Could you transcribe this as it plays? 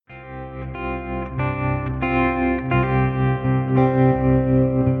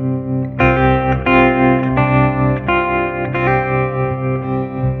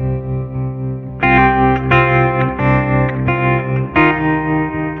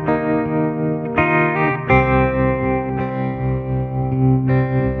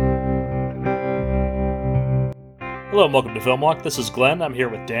Hello and welcome to Film Walk. This is Glenn. I'm here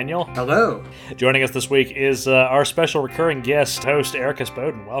with Daniel. Hello. Joining us this week is our special recurring guest host, Erica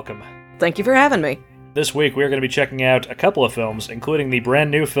Spoden. Welcome. Thank you for having me. This week we are going to be checking out a couple of films, including the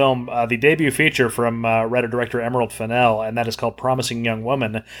brand new film, the debut feature from writer-director Emerald Fennell, and that is called Promising Young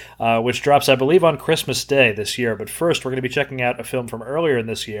Woman, which drops, I believe, on Christmas Day this year. But first, we're going to be checking out a film from earlier in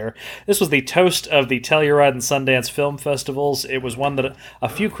this year. This was the toast of the Telluride and Sundance film festivals. It was one that a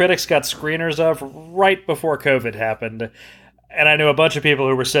few critics got screeners of right before COVID happened. And I knew a bunch of people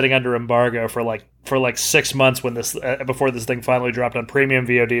who were sitting under embargo for like 6 months when before this thing finally dropped on premium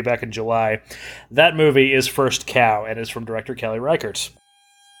VOD back in July. That movie is First Cow and is from director Kelly Reichardt.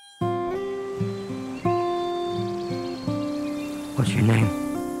 What's your name?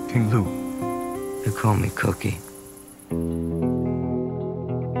 King Lou. They call me Cookie.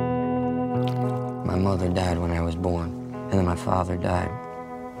 My mother died when I was born, and then my father died.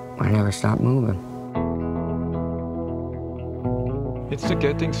 I never stopped moving. It's the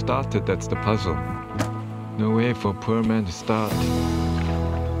getting started that's the puzzle. No way for a poor man to start.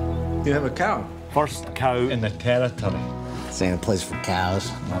 You have a cow. First cow in the territory. This ain't a place for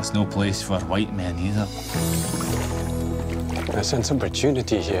cows. Well, it's no place for white men either. I sense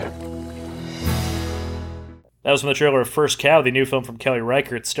opportunity here. That was from the trailer of First Cow, the new film from Kelly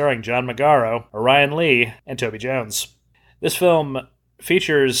Reichardt, starring John Magaro, Orion Lee, and Toby Jones. This film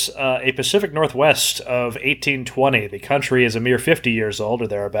features a Pacific Northwest of 1820. The country is a mere 50 years old, or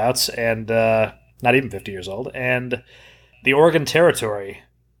thereabouts, and not even 50 years old, and the Oregon Territory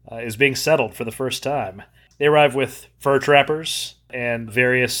is being settled for the first time. They arrive with fur trappers and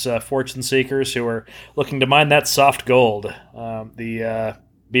various fortune seekers who are looking to mine that soft gold, the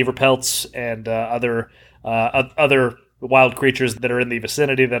beaver pelts and other wild creatures that are in the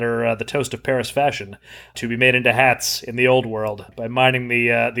vicinity that are the toast of Paris fashion, to be made into hats in the old world by mining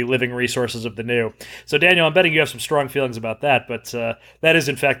the living resources of the new. So, Daniel, I'm betting you have some strong feelings about that, but that is,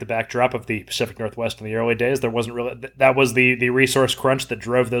 in fact, the backdrop of the Pacific Northwest in the early days. There wasn't really... That was the resource crunch that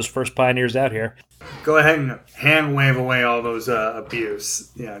drove those first pioneers out here. Go ahead and hand wave away all those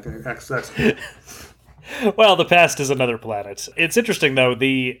abuse. Yeah, that's Well, the past is another planet. It's interesting, though.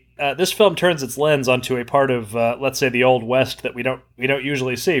 This film turns its lens onto a part of, let's say, the Old West that we don't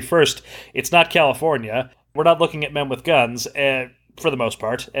usually see. First, it's not California. We're not looking at men with guns, for the most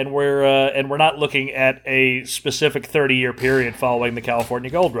part, and we're not looking at a specific 30-year period following the California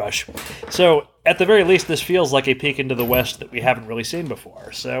Gold Rush. So, at the very least, this feels like a peek into the West that we haven't really seen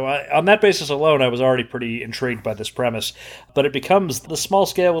before. So, on that basis alone, I was already pretty intrigued by this premise. But it becomes the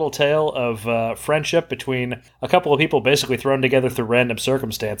small-scale little tale of friendship between a couple of people basically thrown together through random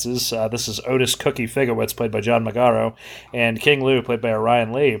circumstances. This is Otis Cookie Figowitz, played by John Magaro, and King Lou, played by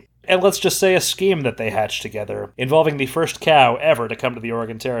Orion Lee. And let's just say a scheme that they hatched together, involving the first cow ever to come to the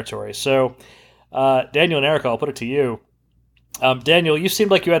Oregon Territory. So, Daniel and Erica, I'll put it to you. Daniel, you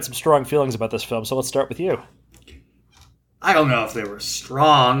seemed like you had some strong feelings about this film, so let's start with you. I don't know if they were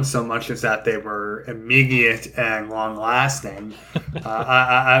strong so much as that they were immediate and long-lasting.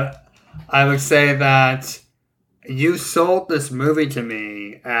 I would say that you sold this movie to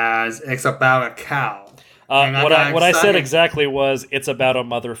me as it's about a cow. What I said exactly was, it's about a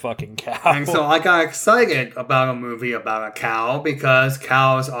motherfucking cow. And so I got excited about a movie about a cow because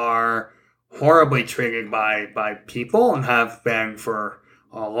cows are horribly treated by people and have been for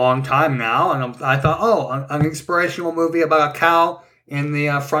a long time now. And I thought, an inspirational movie about a cow in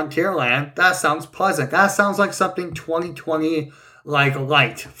the frontier land. That sounds pleasant. That sounds like something 2020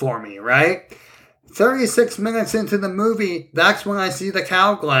 light for me, right? 36 minutes into the movie, that's when I see the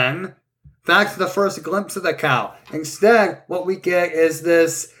cow, Glenn. That's the first glimpse of the cow. Instead, what we get is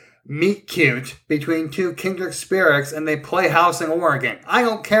this meet cute between two kindred spirits, and they play house in Oregon. I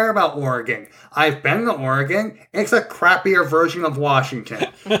don't care about Oregon. I've been to Oregon. It's a crappier version of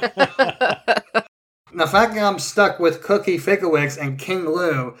Washington. The fact that I'm stuck with Cookie Figowitz and King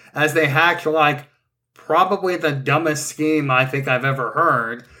Lou as they hatch probably the dumbest scheme I think I've ever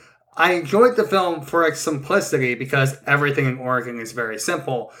heard. I enjoyed the film for its simplicity because everything in Oregon is very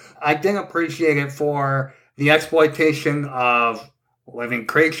simple. I didn't appreciate it for the exploitation of living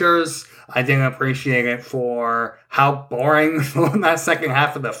creatures. I didn't appreciate it for how boring that second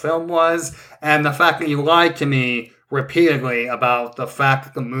half of the film was. And the fact that you lied to me repeatedly about the fact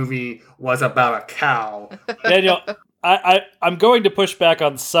that the movie was about a cow. Daniel, I'm going to push back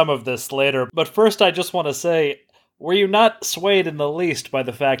on some of this later, but first I just want to say, were you not swayed in the least by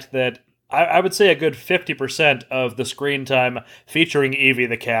the fact that I would say a good 50% of the screen time featuring Evie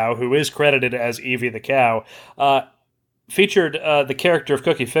the cow, who is credited as Evie the cow, featured the character of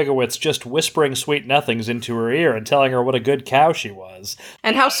Cookie Figowitz just whispering sweet nothings into her ear and telling her what a good cow she was.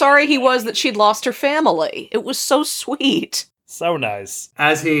 And how sorry he was that she'd lost her family. It was so sweet. So nice.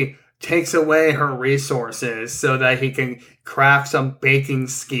 As he takes away her resources so that he can craft some baking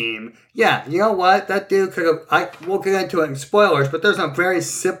scheme. Yeah, you know what? That dude could have... we'll get into it in spoilers, but there's a very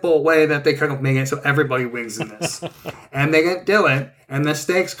simple way that they could have made it so everybody wins in this. And they didn't do it, and the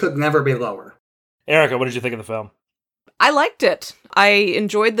stakes could never be lower. Erica, what did you think of the film? I liked it. I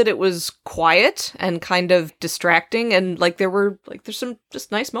enjoyed that it was quiet and kind of distracting, and there's some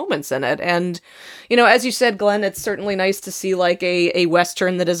just nice moments in it. And, as you said, Glenn, it's certainly nice to see a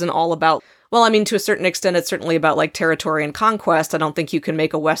Western that isn't all about, well, I mean, to a certain extent, it's certainly about territory and conquest. I don't think you can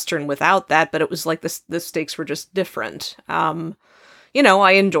make a Western without that, but it was the stakes were just different. I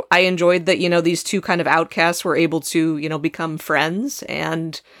enjoyed that, these two kind of outcasts were able to, become friends,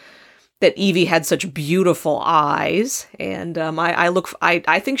 and that Evie had such beautiful eyes, and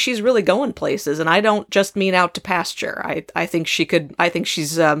I think she's really going places, and I don't just mean out to pasture. I think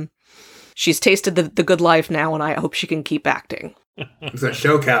she's tasted the good life now, and I hope she can keep acting. It's a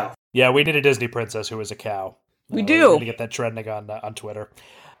show cow. Yeah, we need a Disney princess who is a cow. We do. We need to get that trending on Twitter.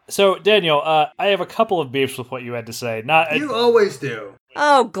 So, Daniel, I have a couple of beefs with what you had to say. You always do.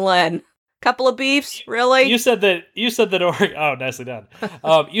 Oh, Glenn. Couple of beefs, really? You said that Oregon. Oh, nicely done.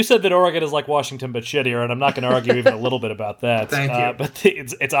 You said that Oregon is like Washington but shittier, and I'm not going to argue even a little bit about that. Thank you. But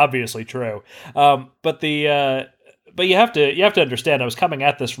it's obviously true. But you have to understand. I was coming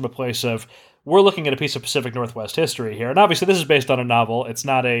at this from a place of, we're looking at a piece of Pacific Northwest history here, and obviously this is based on a novel. It's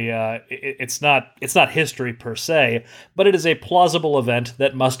not it's not history per se, but it is a plausible event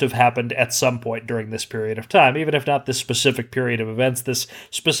that must have happened at some point during this period of time, even if not this specific period of events, this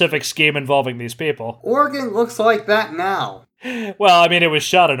specific scheme involving these people. Oregon looks like that now. Well, I mean, it was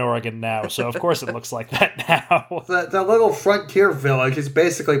shot in Oregon now, so of course it looks like that now. The little frontier village is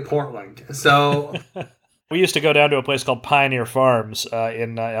basically Portland, so... We used to go down to a place called Pioneer Farms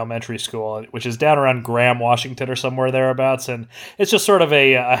in elementary school, which is down around Graham, Washington, or somewhere thereabouts, and it's just sort of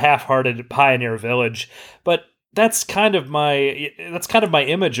a half-hearted pioneer village. But that's kind of my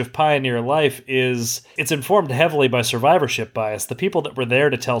image of pioneer life. Is it's informed heavily by survivorship bias. The people that were there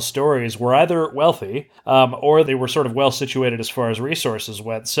to tell stories were either wealthy or they were sort of well situated as far as resources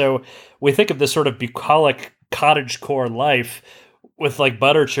went. So we think of this sort of bucolic cottagecore life with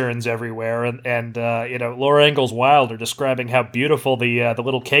butter churns everywhere, and Laura Ingalls Wilder describing how beautiful the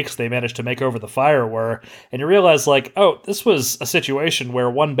little cakes they managed to make over the fire were, and you realize this was a situation where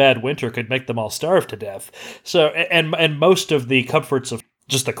one bad winter could make them all starve to death. So and most of the comforts of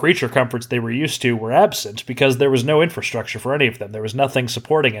just the creature comforts they were used to were absent because there was no infrastructure for any of them. There was nothing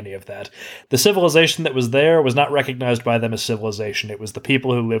supporting any of that. The civilization that was there was not recognized by them as civilization. It was the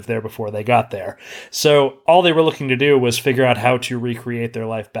people who lived there before they got there. So all they were looking to do was figure out how to recreate their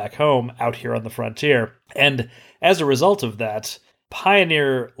life back home out here on the frontier. And as a result of that,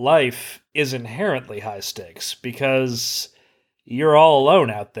 pioneer life is inherently high stakes because you're all alone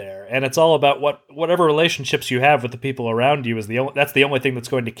out there, and it's all about whatever relationships you have with the people around you that's the only thing that's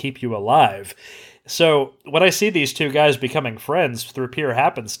going to keep you alive. So when I see these two guys becoming friends through pure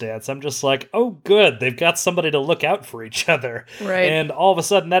happenstance, I'm just like, oh, good, they've got somebody to look out for each other. Right. And all of a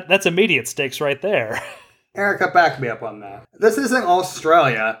sudden, that's immediate stakes right there. Erica, back me up on that. This isn't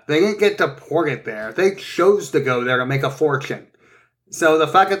Australia. They didn't get deported there. They chose to go there to make a fortune. So the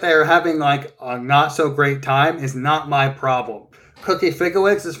fact that they're having a not so great time is not my problem. Cookie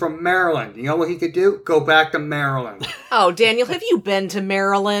Figowitz is from Maryland. You know what he could do? Go back to Maryland. Oh, Daniel, have you been to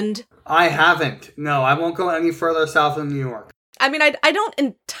Maryland? I haven't. No, I won't go any further south than New York. I mean, I don't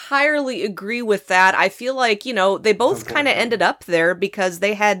entirely agree with that. I feel like, they both kind of ended up there because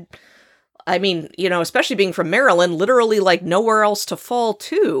they had, I mean, especially being from Maryland, literally nowhere else to fall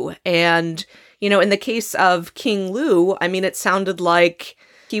to. And, in the case of King Lou, I mean, it sounded like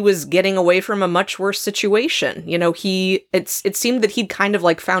he was getting away from a much worse situation. It seemed that he'd kind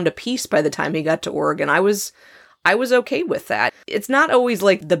of found a peace by the time he got to Oregon. I was okay with that. It's not always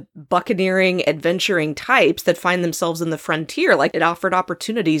the buccaneering, adventuring types that find themselves in the frontier. It offered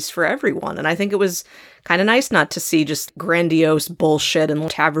opportunities for everyone. And I think it was kind of nice not to see just grandiose bullshit and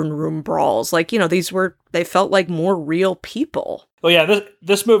tavern room brawls. They felt like more real people. Well, yeah,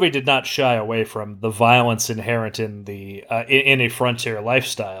 this movie did not shy away from the violence inherent in the in a frontier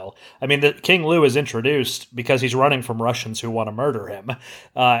lifestyle. I mean, King Louis is introduced because he's running from Russians who want to murder him.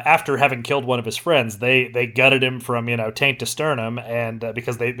 After having killed one of his friends, they gutted him from taint to sternum, and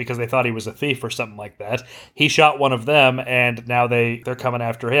because they thought he was a thief or something like that. He shot one of them, and now they're coming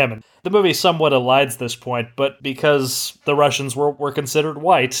after him. And the movie somewhat elides this point, but because the Russians were considered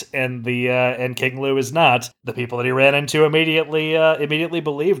white and and King Louis is not, the people that he ran into immediately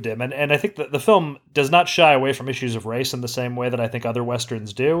believed him. And I think that the film does not shy away from issues of race in the same way that I think other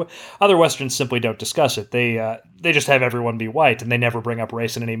Westerns do. Other Westerns simply don't discuss it. They just have everyone be white, and they never bring up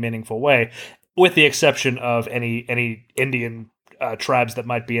race in any meaningful way, with the exception of any Indian tribes that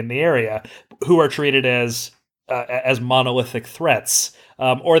might be in the area who are treated as monolithic threats.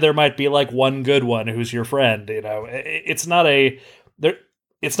 Or there might be like one good one who's your friend. It's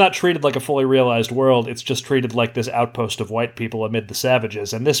not treated like a fully realized world. It's just treated like this outpost of white people amid the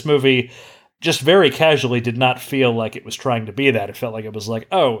savages. And this movie just very casually did not feel like it was trying to be that. It felt like it was like,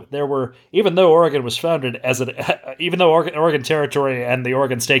 oh, even though Oregon was founded even though Oregon Territory and the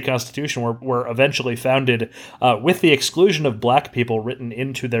Oregon State Constitution were eventually founded with the exclusion of black people written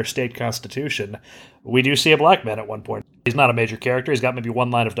into their state constitution, we do see a black man at one point. He's not a major character. He's got maybe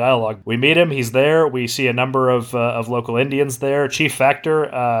one line of dialogue. We meet him. He's there. We see a number of local Indians there. Chief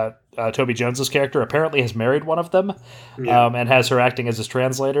Factor, Toby Jones's character, apparently has married one of them, and has her acting as his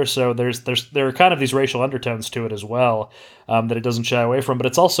translator. So there are kind of these racial undertones to it as well, that it doesn't shy away from. But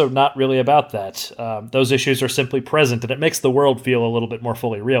it's also not really about that. Those issues are simply present, and it makes the world feel a little bit more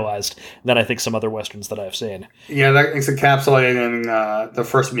fully realized than I think some other Westerns that I've seen. Yeah, it's encapsulated in the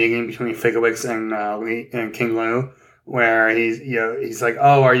first meeting between Figowitz and King Lou, where he's like,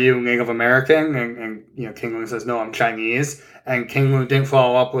 "Oh, are you Native American?" And King Lou says, "No, I'm Chinese." And King Lou didn't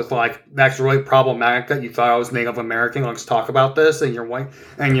follow up with like, "That's really problematic that you thought I was Native American. Let's talk about this and your white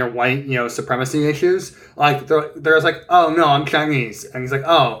supremacy issues." Like there's like, "Oh no, I'm Chinese," and he's like,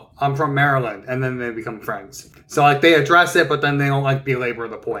 "Oh, I'm from Maryland," and then they become friends. So like they address it, but then they don't like belabor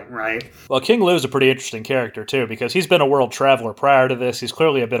the point, right? Well, King Lou's a pretty interesting character too, because he's been a world traveler prior to this. He's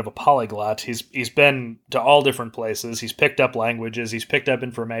clearly a bit of a polyglot. He's been to all different places. He's picked up languages. He's picked up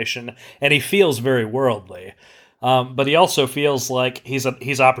information, and he feels very worldly. But he also feels like he's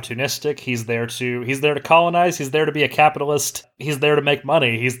opportunistic. He's there to colonize. He's there to be a capitalist. He's there to make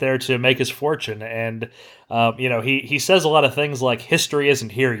money. He's there to make his fortune. And he says a lot of things like, history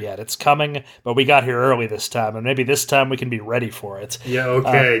isn't here yet. It's coming, but we got here early this time, and maybe this time we can be ready for it. Yeah,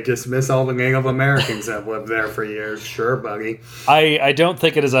 okay. Dismiss all the Native Americans that lived there for years. Sure, buddy. I don't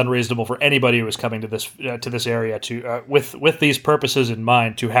think it is unreasonable for anybody who is coming to this area to with these purposes in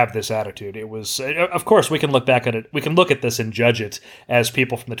mind to have this attitude. It was, of course, we can look back at it. We can look at this and judge it as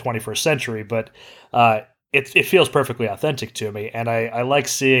people from the 21st century, but it feels perfectly authentic to me, and I like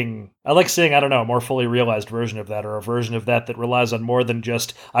seeing I don't know, a more fully realized version of that, or a version of that relies on more than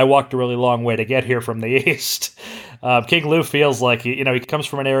just, I walked a really long way to get here from the east. King Lou feels like he comes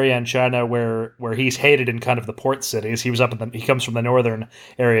from an area in China where he's hated in kind of the port cities. He comes from the northern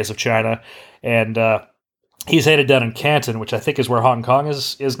areas of China, and he's hated down in Canton, which I think is where Hong Kong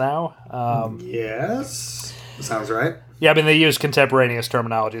is now. Yes, sounds right. Yeah, I mean, they use contemporaneous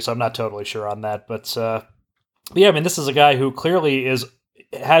terminology, so I'm not totally sure on that. But yeah, I mean, this is a guy who clearly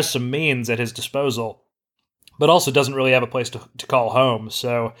has some means at his disposal, but also doesn't really have a place to call home.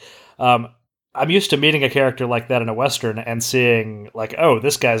 So I'm used to meeting a character like that in a Western and seeing, like, oh,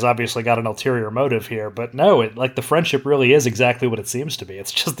 this guy's obviously got an ulterior motive here. But no, the friendship really is exactly what it seems to be.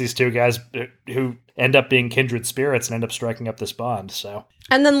 It's just these two guys who end up being kindred spirits and end up striking up this bond, so...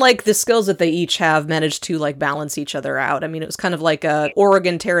 And then, like, the skills that they each have managed to, like, balance each other out. I mean, it was kind of like a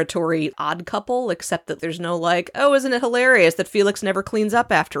Oregon Territory odd couple, except that there's no, like, oh, isn't it hilarious that Felix never cleans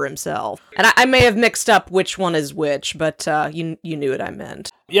up after himself? And I may have mixed up which one is which, but you knew what I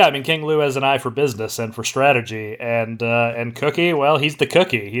meant. Yeah, I mean, King Lou has an eye for business and for strategy, and Cookie, well, he's the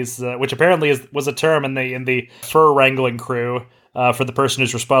cookie. He's which apparently was a term in the fur wrangling crew for the person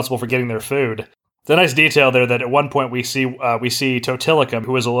who's responsible for getting their food. It's a nice detail there that at one point we see Totilicum,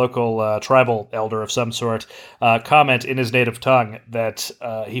 who is a local tribal elder of some sort, comment in his native tongue that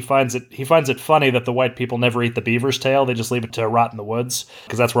he finds it funny that the white people never eat the beaver's tail; they just leave it to rot in the woods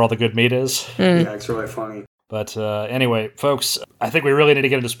because that's where all the good meat is. Yeah, it's really funny. But anyway, folks, I think we really need to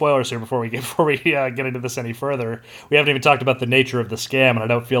get into spoilers here before we get into this any further. We haven't even talked about the nature of the scam, and I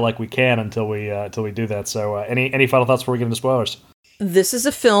don't feel like we can until we do that. So, any final thoughts before we get into spoilers? This is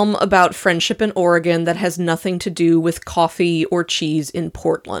a film about friendship in Oregon that has nothing to do with coffee or cheese in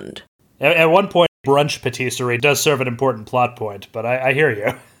Portland. At one point, brunch patisserie does serve an important plot point, but I hear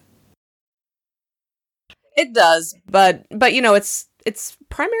you. It does, but it's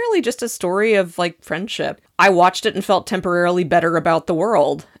primarily just a story of like friendship. I watched it and felt temporarily better about the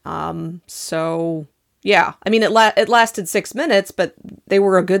world. So yeah, I mean it lasted 6 minutes, but they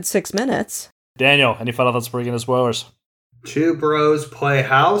were a good 6 minutes. Daniel, any final thoughts before we get into spoilers? Two bros play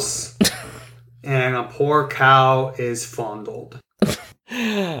house, and a poor cow is fondled.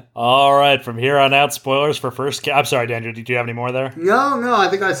 All right, from here on out, spoilers for First Cow. I'm sorry, Daniel, did you have any more there? No, I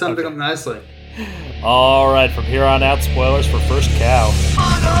think I summed it up nicely. All right, from here on out, spoilers for First Cow.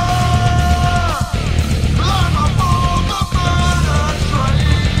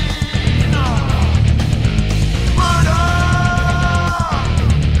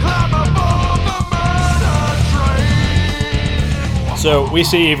 So we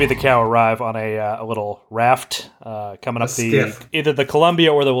see Evie the cow arrive on a little raft coming up either the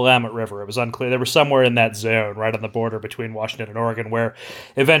Columbia or the Willamette River. It was unclear. They were somewhere in that zone, right on the border between Washington and Oregon, where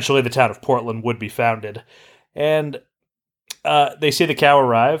eventually the town of Portland would be founded. And they see the cow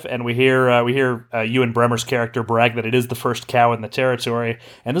arrive, and we hear Ewan Bremmer's character brag that it is the first cow in the territory.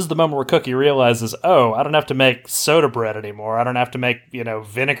 And this is the moment where Cookie realizes, oh, I don't have to make soda bread anymore. I don't have to make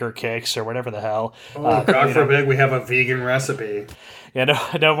vinegar cakes or whatever the hell. Oh, God forbid we have a vegan recipe. Yeah,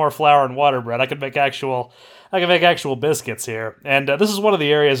 no more flour and water bread. I can make actual biscuits here. And this is one of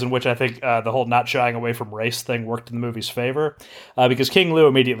the areas in which I think the whole not shying away from race thing worked in the movie's favor, because King Lou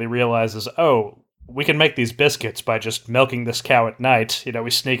immediately realizes, oh, we can make these biscuits by just milking this cow at night.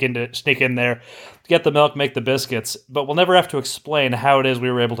 We sneak in there, get the milk, make the biscuits, but we'll never have to explain how it is we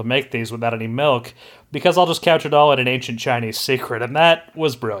were able to make these without any milk, because I'll just couch it all in an ancient Chinese secret. And that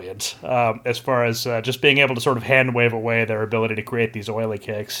was brilliant, as far as just being able to sort of hand wave away their ability to create these oily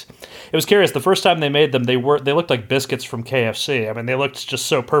cakes. It was curious. The first time they made them, they looked like biscuits from KFC. I mean, they looked just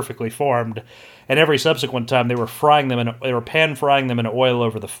so perfectly formed. And every subsequent time, they were pan frying them in oil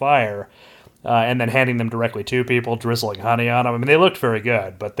over the fire. And then handing them directly to people, drizzling honey on them. I mean, they looked very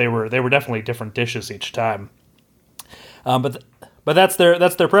good, but they were definitely different dishes each time. But that's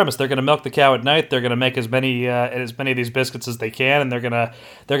their premise. They're going to milk the cow at night. They're going to make as many of these biscuits as they can, and they're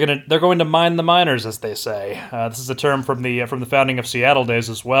going to mine the miners, as they say. This is a term from the founding of Seattle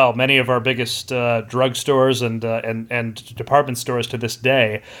days as well. Many of our biggest drugstores and department stores to this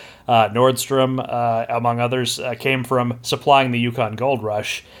day, Nordstrom, among others, came from supplying the Yukon Gold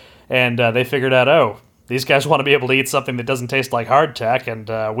Rush. And they figured out, oh, these guys want to be able to eat something that doesn't taste like hardtack, and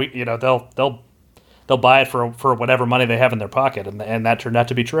they'll buy it for whatever money they have in their pocket, and that turned out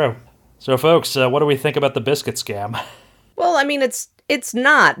to be true. So, folks, what do we think about the biscuit scam? Well, I mean, it's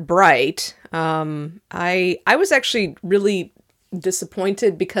not bright. I was actually really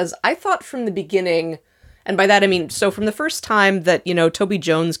disappointed because I thought from the beginning, and by that I mean, so from the first time that Toby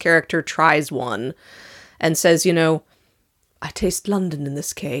Jones' character tries one and says, I taste London in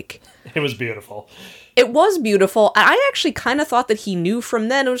this cake. It was beautiful. It was beautiful. I actually kind of thought that he knew from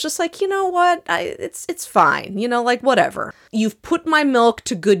then. It was just like, you know what? It's fine. Whatever. You've put my milk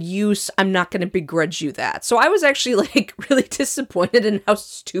to good use. I'm not going to begrudge you that. So I was actually really disappointed in how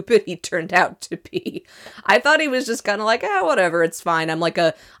stupid he turned out to be. I thought he was just kind of like, whatever. It's fine.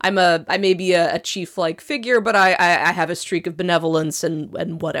 I may be a chief figure, but I have a streak of benevolence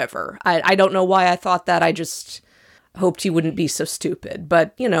and whatever. I don't know why I thought that. I just hoped he wouldn't be so stupid.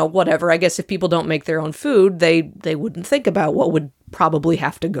 But, whatever. I guess if people don't make their own food, they wouldn't think about what would probably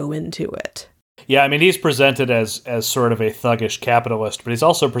have to go into it. Yeah, I mean, he's presented as sort of a thuggish capitalist, but he's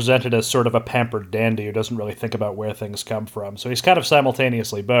also presented as sort of a pampered dandy who doesn't really think about where things come from. So he's kind of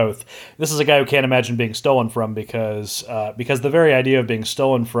simultaneously both. This is a guy who can't imagine being stolen from because the very idea of being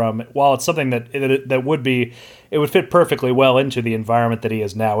stolen from, while it's something that would be, it would fit perfectly well into the environment that he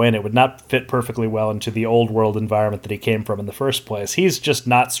is now in. It would not fit perfectly well into the old world environment that he came from in the first place. He's just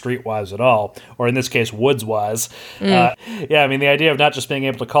not streetwise at all, or in this case, woods-wise. Yeah, I mean, the idea of not just being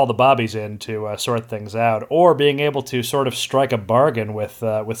able to call the bobbies in to sort things out, or being able to sort of strike a bargain with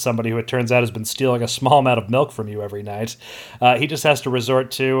somebody who it turns out has been stealing a small amount of milk from you every night. He just has to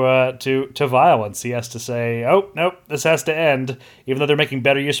resort to violence. He has to say, "Oh, nope, this has to end," even though they're making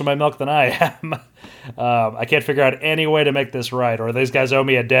better use of my milk than I am. I can't figure out any way to make this right, or these guys owe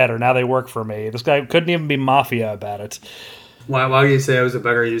me a debt, or now they work for me. This guy couldn't even be mafia about it. Why do you say it was a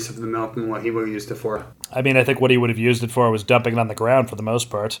better use of the milk than what he would have used it for? I mean, I think what he would have used it for was dumping it on the ground for the most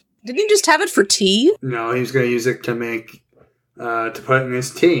part. Didn't he just have it for tea? No, he was going to use it to make, to put in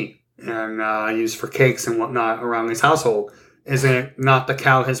his tea and use for cakes and whatnot around his household. Isn't it not the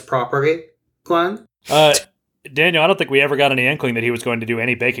cow his property, Glenn? Daniel, I don't think we ever got any inkling that he was going to do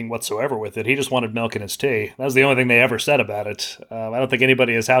any baking whatsoever with it. He just wanted milk in his tea. That was the only thing they ever said about it. I don't think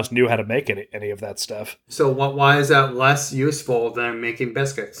anybody in his house knew how to make any of that stuff. So why is that less useful than making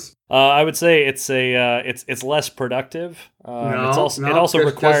biscuits? I would say it's less productive. It also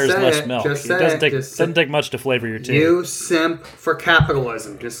requires less milk. It doesn't take much to flavor your tea. You simp for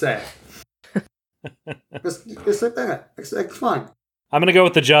capitalism. Just say it. just say that. It's fine. I'm going to go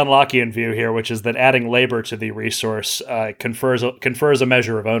with the John Lockean view here, which is that adding labor to the resource confers a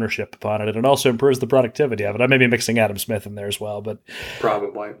measure of ownership upon it, and it also improves the productivity of it. I may be mixing Adam Smith in there as well, but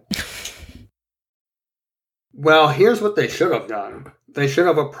probably. Well, here's what they should have done. They should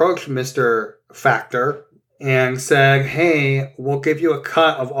have approached Mr. Factor and said, hey, we'll give you a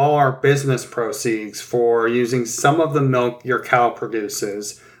cut of all our business proceeds for using some of the milk your cow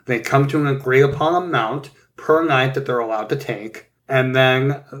produces. They come to an agreed upon amount per night that they're allowed to take. And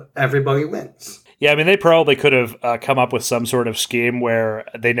then everybody wins. Yeah, I mean, they probably could have come up with some sort of scheme where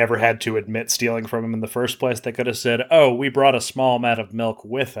they never had to admit stealing from him in the first place. They could have said, oh, we brought a small amount of milk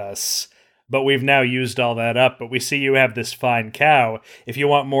with us, but we've now used all that up. But we see you have this fine cow. If you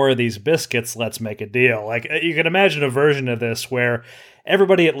want more of these biscuits, let's make a deal. Like, you can imagine a version of this where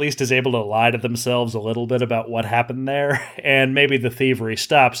everybody at least is able to lie to themselves a little bit about what happened there, and maybe the thievery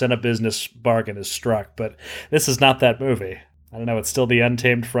stops and a business bargain is struck. But this is not that movie. I don't know, it's still the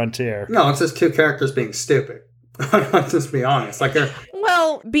untamed frontier. No, it's just two characters being stupid. Let's just be honest.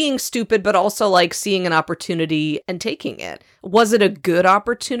 Well, being stupid, but also like seeing an opportunity and taking it. Was it a good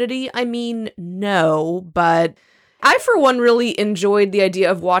opportunity? I mean, no, but I, for one, really enjoyed the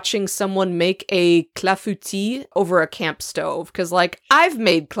idea of watching someone make a clafoutis over a camp stove. Because, like, I've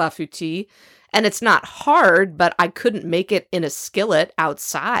made clafoutis, and it's not hard, but I couldn't make it in a skillet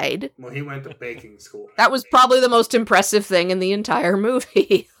outside. Well, he went to baking school. That was probably the most impressive thing in the entire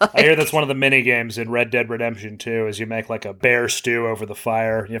movie. I hear that's one of the mini games in Red Dead Redemption 2, is you make like a bear stew over the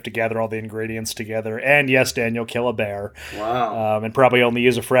fire. You have to gather all the ingredients together. And yes, Daniel, kill a bear. Wow. And probably only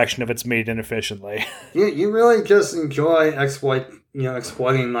use a fraction of its meat inefficiently. You really just enjoy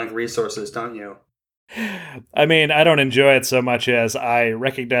exploiting like resources, don't you? I mean, I don't enjoy it so much as I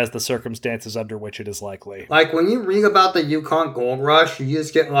recognize the circumstances under which it is likely. Like, when you read about the Yukon Gold Rush, you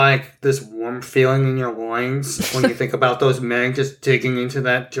just get, like, this warm feeling in your loins when you think about those men just digging into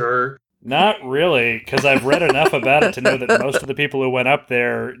that dirt. Not really, because I've read enough about it to know that most of the people who went up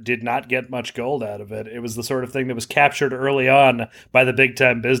there did not get much gold out of it. It was the sort of thing that was captured early on by the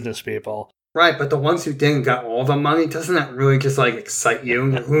big-time business people. Right, but the ones who didn't got all the money, doesn't that really just, like, excite you?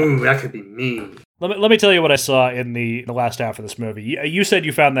 Ooh, that could be me. Let me tell you what I saw in the last half of this movie. You said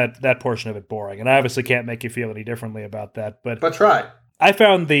you found that portion of it boring, and I obviously can't make you feel any differently about that. But try. I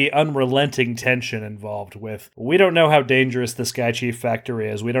found the unrelenting tension involved with, we don't know how dangerous this guy Chief Factor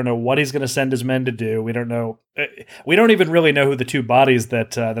is. We don't know what he's going to send his men to do. We don't even really know who the two bodies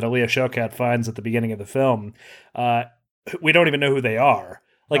that Aaliyah Shawkat finds at the beginning of the film. We don't even know who they are.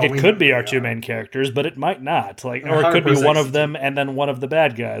 Like, it could be our two main characters, but it might not. Like, or it could be one of them and then one of the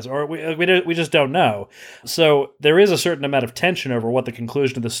bad guys, or we just don't know. So there is a certain amount of tension over what the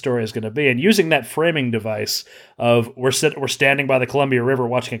conclusion of the story is going to be, and using that framing device of we're standing by the Columbia River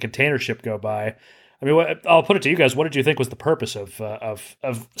watching a container ship go by. I mean, I'll put it to you guys. What did you think was the purpose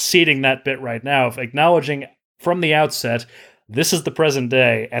of seeding that bit right now, of acknowledging from the outset, this is the present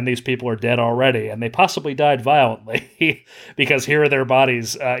day, and these people are dead already, and they possibly died violently because here are their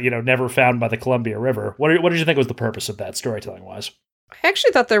bodies, never found by the Columbia River. What did you think was the purpose of that, storytelling-wise? I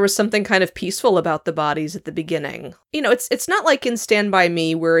actually thought there was something kind of peaceful about the bodies at the beginning. You know, it's not like in Stand By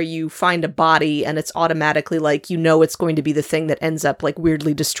Me where you find a body and it's automatically like, it's going to be the thing that ends up like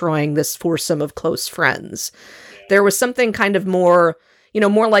weirdly destroying this foursome of close friends. There was something kind of more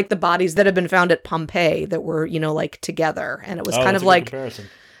like the bodies that have been found at Pompeii that were, like together. And it was kind of like, comparison.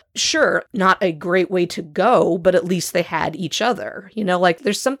 Sure, not a great way to go, but at least they had each other. Like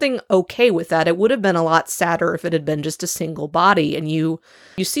there's something okay with that. It would have been a lot sadder if it had been just a single body. And you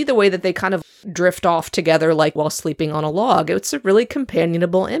see the way that they kind of drift off together, like while sleeping on a log. It's a really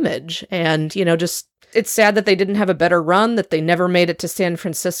companionable image. And, it's sad that they didn't have a better run, that they never made it to San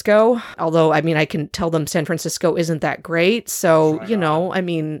Francisco. Although, I mean, I can tell them San Francisco isn't that great. So,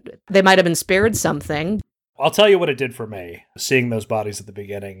 they might have been spared something. I'll tell you what it did for me, seeing those bodies at the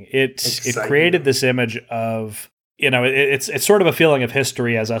beginning. It created this image of, it's sort of a feeling of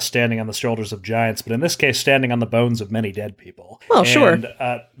history as us standing on the shoulders of giants, but in this case, standing on the bones of many dead people. Well, sure. And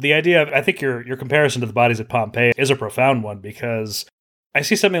the idea of, I think your comparison to the bodies at Pompeii is a profound one, because I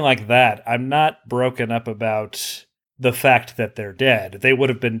see something like that. I'm not broken up about the fact that they're dead. They would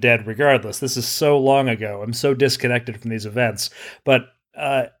have been dead regardless. This is so long ago. I'm so disconnected from these events. But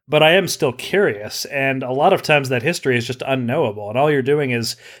But I am still curious, and a lot of times that history is just unknowable, and all you're doing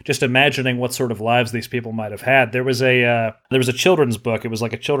is just imagining what sort of lives these people might have had. There was a children's book. It was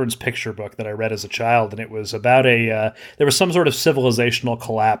like a children's picture book that I read as a child, and it was about there was some sort of civilizational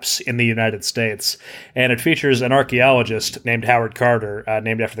collapse in the United States, and it features an archaeologist named Howard Carter,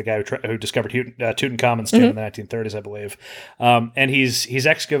 named after the guy who discovered Tutankhamun's tomb in the 1930s, I believe, and he's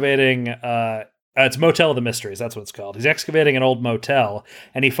excavating. It's Motel of the Mysteries, that's what it's called. He's excavating an old motel,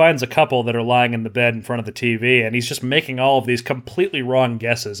 and he finds a couple that are lying in the bed in front of the TV, and he's just making all of these completely wrong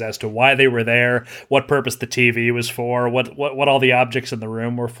guesses as to why they were there, what purpose the TV was for, what all the objects in the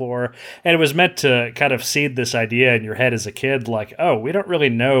room were for. And it was meant to kind of seed this idea in your head as a kid, like, oh, we don't really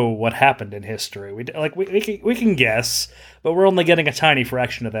know what happened in history. We can guess, but we're only getting a tiny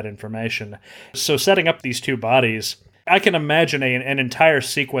fraction of that information. So setting up these two bodies, I can imagine an entire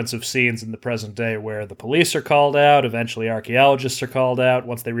sequence of scenes in the present day where the police are called out, eventually archaeologists are called out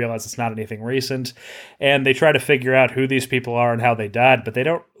once they realize it's not anything recent, and they try to figure out who these people are and how they died, but they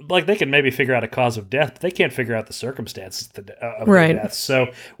don't, like, they can maybe figure out a cause of death, but they can't figure out the circumstances of the death.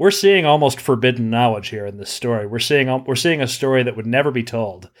 So we're seeing almost forbidden knowledge here in this story. We're seeing a story that would never be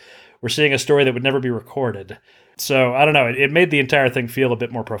told. We're seeing a story that would never be recorded. So, I don't know, it made the entire thing feel a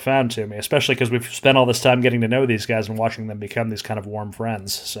bit more profound to me, especially because we've spent all this time getting to know these guys and watching them become these kind of warm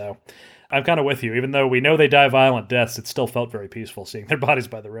friends. So, I'm kind of with you. Even though we know they die violent deaths, it still felt very peaceful seeing their bodies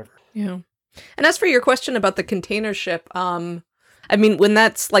by the river. Yeah. And as for your question about the container ship, I mean, when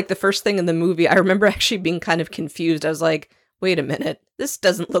that's like the first thing in the movie, I remember actually being kind of confused. I was like, wait a minute, this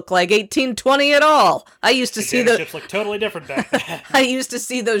doesn't look like 1820 at all. I used to see those ships look totally different back then. I used to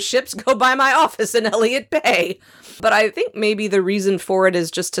see those ships go by my office in Elliott Bay. But I think maybe the reason for it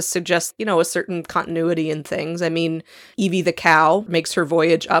is just to suggest, a certain continuity in things. I mean, Evie the cow makes her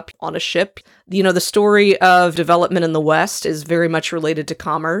voyage up on a ship. The story of development in the West is very much related to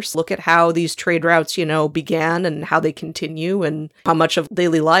commerce. Look at how these trade routes, began and how they continue, and how much of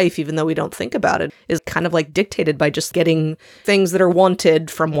daily life, even though we don't think about it, is kind of like dictated by just getting things that are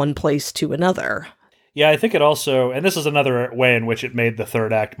wanted from one place to another. Yeah, I think it also, and this is another way in which it made the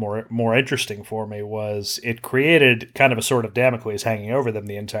third act more interesting for me, was it created kind of a sort of Damocles hanging over them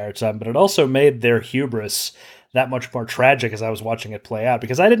the entire time, but it also made their hubris that much more tragic as I was watching it play out,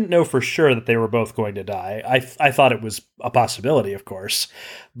 because I didn't know for sure that they were both going to die. I thought it was a possibility, of course,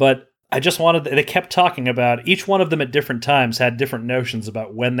 but I just they kept talking about, each one of them at different times had different notions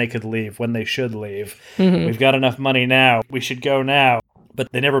about when they could leave, when they should leave. Mm-hmm. We've got enough money now, we should go now.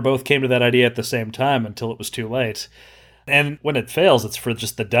 But they never both came to that idea at the same time until it was too late. And when it fails, it's for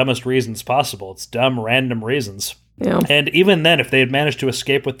just the dumbest reasons possible. It's dumb, random reasons. Yeah. And even then, if they had managed to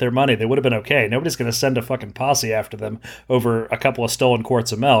escape with their money, they would have been okay. Nobody's going to send a fucking posse after them over a couple of stolen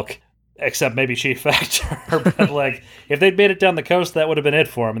quarts of milk, except maybe Chief Factor. But if they'd made it down the coast, that would have been it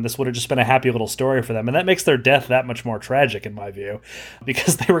for them, and this would have just been a happy little story for them. And that makes their death that much more tragic, in my view,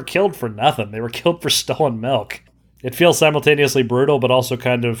 because they were killed for nothing. They were killed for stolen milk. It feels simultaneously brutal, but also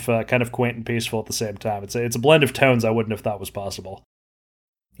kind of quaint and peaceful at the same time. It's a blend of tones I wouldn't have thought was possible.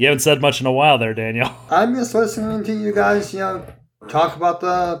 You haven't said much in a while there, Daniel. I'm just listening to you guys, talk about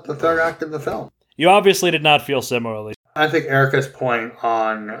the third act of the film. You obviously did not feel similarly. I think Erica's point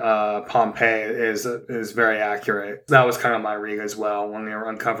on Pompeii is very accurate. That was kind of my read as well when they were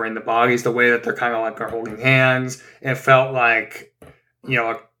uncovering the bodies. The way that they're kind of like are holding hands, it felt like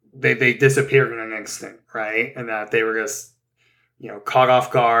they disappeared in an instant, right? And that they were just, caught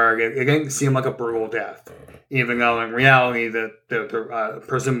off guard. It didn't seem like a brutal death, even though in reality they're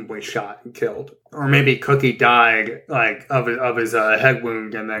presumably shot and killed. Or maybe Cookie died of his head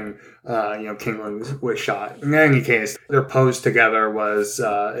wound, and then King Louis was shot. In any case, their pose together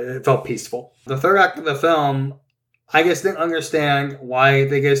it felt peaceful. The third act of the film, I just didn't understand why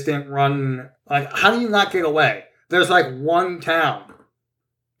they just didn't run. How do you not get away? There's one town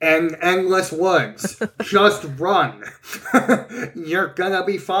and endless woods. Just run. You're gonna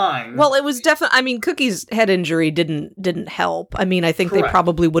be fine. Well, it was definitely, Cookie's head injury didn't help. I think Correct. They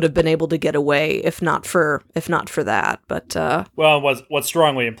probably would have been able to get away if not for that. But well, what's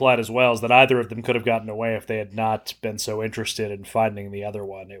strongly implied as well is that either of them could have gotten away if they had not been so interested in finding the other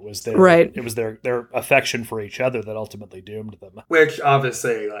one. It was their affection for each other that ultimately doomed them. Which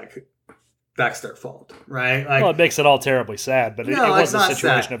obviously, that's their fault, right? It makes it all terribly sad, but it was a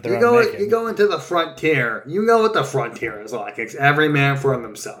situation of their own making. You go into the frontier. You know what the frontier is like. It's every man for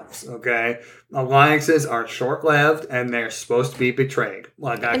themselves, okay? Alliances are short-lived, and they're supposed to be betrayed.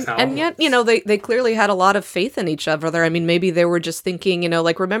 That's how. And yet, they clearly had a lot of faith in each other. Maybe they were just thinking,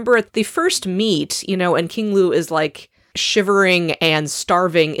 remember at the first meet, and King Louis is shivering and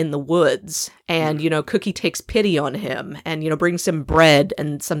starving in the woods. And, Cookie takes pity on him and, brings him bread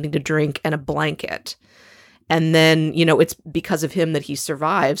and something to drink and a blanket. And then, it's because of him that he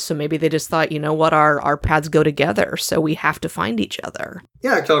survives. So maybe they just thought, what, our paths go together. So we have to find each other.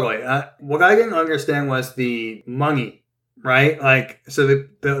 Yeah, totally. What I didn't understand was the money, right? Like, so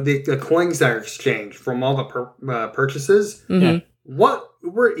the coins that are exchanged from all the purchases. Mm-hmm. What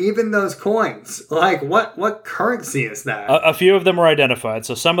were even those coins? Like, what currency is that? A few of them were identified.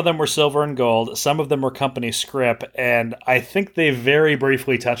 So some of them were silver and gold. Some of them were company scrip. And I think they very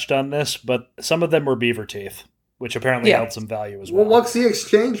briefly touched on this, but some of them were beaver teeth, which apparently held some value as well. Well, what's the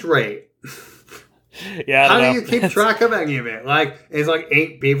exchange rate? Yeah, How do you keep track of any of it? Like, is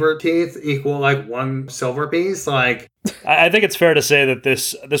 8 beaver teeth equal 1 silver piece? Like, I think it's fair to say that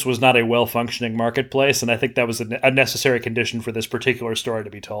this was not a well-functioning marketplace, and I think that was a necessary condition for this particular story to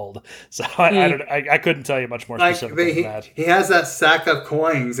be told. So I couldn't tell you much more specifically than that. He has that sack of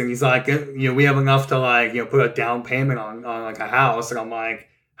coins, and he's like, we have enough to put a down payment on a house, and I'm like,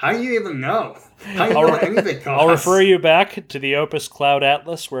 how do you even know? How do you know what anything costs? I'll refer you back to the opus Cloud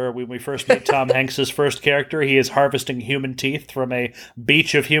Atlas, where when we first meet Tom Hanks's first character, he is harvesting human teeth from a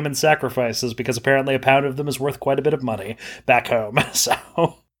beach of human sacrifices, because apparently a pound of them is worth quite a bit of money back home. So,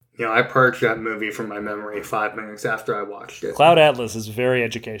 I purged that movie from my memory 5 minutes after I watched it. Cloud Atlas is very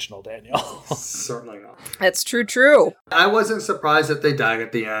educational, Daniel. Certainly not. That's true. I wasn't surprised that they died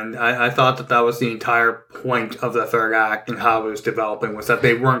at the end. I thought that was the entire point of the third act and how it was developing, was that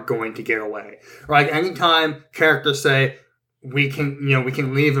they weren't going to get away. Like, anytime characters say, we can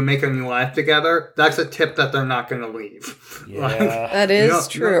leave and make a new life together, that's a tip that they're not going to leave. Yeah. That is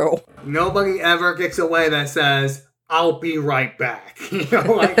true. Nobody ever gets away that says, I'll be right back.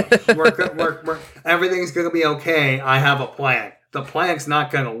 Everything's going to be okay. I have a plan. The plan's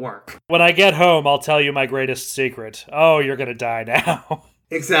not going to work. When I get home, I'll tell you my greatest secret. Oh, you're going to die now.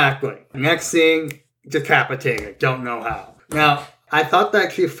 Exactly. Next scene, decapitated. Don't know how. Now, I thought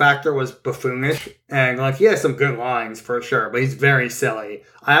that Chief Factor was buffoonish, and he has some good lines for sure, but he's very silly.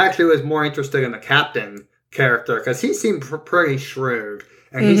 I actually was more interested in the captain character, because he seemed pretty shrewd,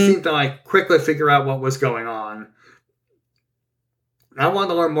 and he seemed to quickly figure out what was going on. I wanted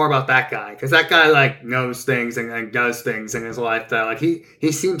to learn more about that guy, because that guy knows things and does things in his life that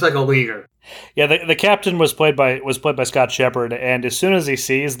he seems like a leader. Yeah, the captain was played by Scott Shepard, and as soon as he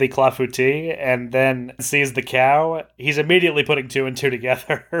sees the Clafouti and then sees the cow, he's immediately putting 2 and 2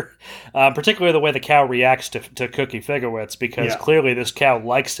 together. Particularly the way the cow reacts to Cookie Figowitz, because clearly this cow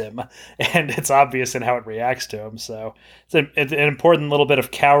likes him, and it's obvious in how it reacts to him. So it's an important little bit of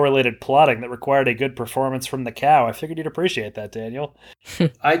cow-related plotting that required a good performance from the cow. I figured you'd appreciate that, Daniel.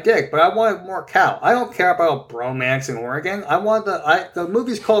 I did, but I wanted more cow. I don't care about bromance in Oregon. I want the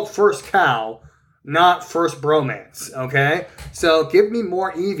movie's called First Cow, not First Bromance, okay? So give me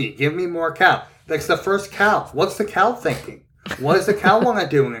more Evie. Give me more cow. That's the first cow. What's the cow thinking? What does the cow want to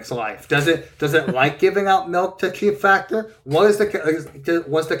do in its life? Does it like giving out milk to Chief Factor? Was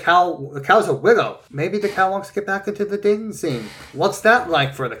the cow's a widow? Maybe the cow wants to get back into the dating scene. What's that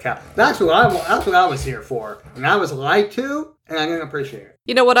like for the cow? That's what I was here for. And I was lied to, and I didn't appreciate it.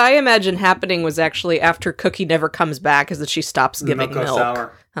 What I imagine happening was actually after Cookie never comes back is that she stops giving milk.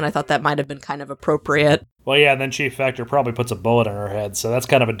 Sour. And I thought that might have been kind of appropriate. Well, yeah, and then Chief Factor probably puts a bullet in her head, so that's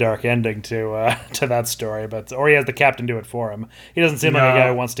kind of a dark ending to that story. Or he has the captain do it for him. He doesn't seem like a guy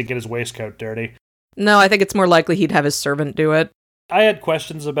who wants to get his waistcoat dirty. No, I think it's more likely he'd have his servant do it. I had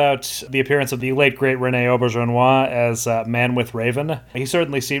questions about the appearance of the late, great René Auberjonois as Man with Raven. He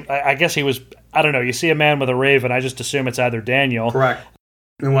certainly seemed... I guess he was... I don't know, you see a man with a raven, I just assume it's either Daniel... Correct.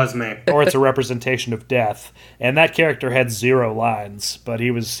 It was me. Or it's a representation of death. And that character had 0 lines, but he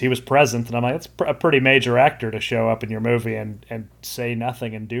was present, and I'm like, that's a pretty major actor to show up in your movie and say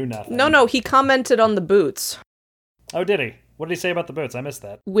nothing and do nothing. No, he commented on the boots. Oh, did he? What did he say about the boots? I missed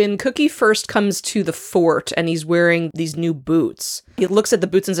that. When Cookie first comes to the fort and he's wearing these new boots, he looks at the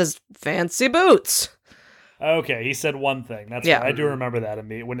boots and says, "Fancy boots." Okay, he said one thing. That's right. I do remember that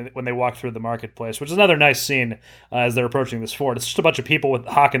when they walk through the marketplace, which is another nice scene as they're approaching this fort. It's just a bunch of people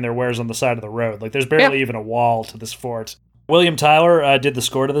hawking their wares on the side of the road. There's barely even a wall to this fort. William Tyler did the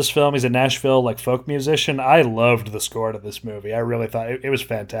score to this film. He's a Nashville folk musician. I loved the score to this movie. I really thought it was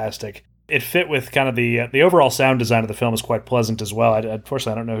fantastic. It fit with kind of the overall sound design of the film is quite pleasant as well.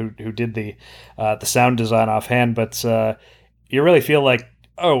 Unfortunately, I don't know who did the sound design offhand, but you really feel like,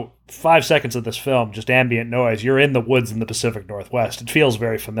 5 seconds of this film, just ambient noise. You're in the woods in the Pacific Northwest. It feels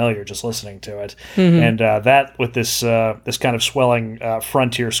very familiar just listening to it. Mm-hmm. And that with this kind of swelling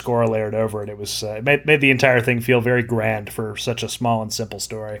frontier score layered over it, it made the entire thing feel very grand for such a small and simple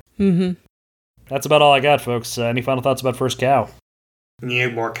story. Mm-hmm. That's about all I got, folks. Any final thoughts about First Cow?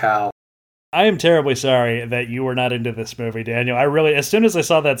 Need more cow. I am terribly sorry that you were not into this movie, Daniel. I really, as soon as I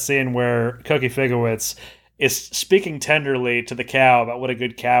saw that scene where Cookie Figowitz is speaking tenderly to the cow about what a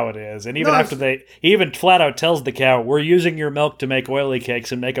good cow it is, and even he even flat out tells the cow, "We're using your milk to make oily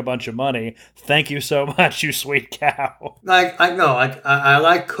cakes and make a bunch of money. Thank you so much, you sweet cow." I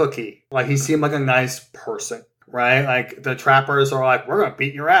like Cookie. Like, he seemed like a nice person, right? Like, the trappers are like, "We're gonna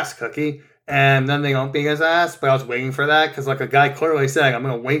beat your ass, Cookie." And then they don't beat his ass, but I was waiting for that because, like, a guy clearly said, "I'm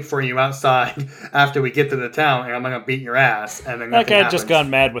going to wait for you outside after we get to the town, and I'm going to beat your ass." And then that guy had happens. just gone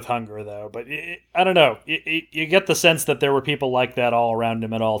mad with hunger, though. But I don't know. You get the sense that there were people like that all around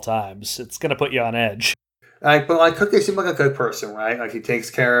him at all times. It's going to put you on edge. But Cookie seemed like a good person, right? Like, he takes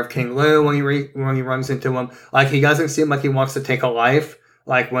care of King Lou when he runs into him. Like, he doesn't seem like he wants to take a life.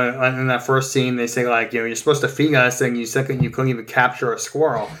 Like, when in that first scene, they say, like, you're supposed to feed us, and you couldn't even capture a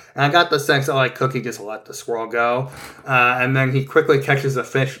squirrel. And I got the sense that, like, Cookie just let the squirrel go. And then he quickly catches a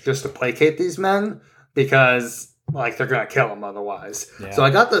fish just to placate these men, because, like, they're going to kill him otherwise. Yeah. So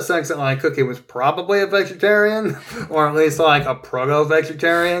I got the sense that, like, Cookie was probably a vegetarian, or at least, like, a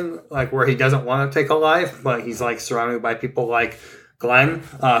proto-vegetarian, like, where he doesn't want to take a life, but he's, like, surrounded by people like Glenn,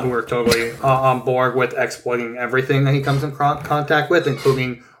 who are totally on board with exploiting everything that he comes in contact with,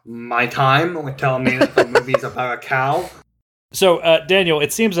 including my time, with telling me that the movie's about a cow. So, Daniel,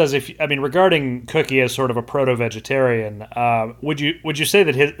 it seems as if, regarding Cookie as sort of a proto-vegetarian, would you say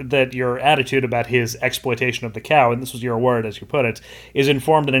that your attitude about his exploitation of the cow, and this was your word as you put it, is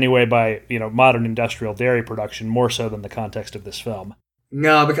informed in any way by, modern industrial dairy production more so than the context of this film?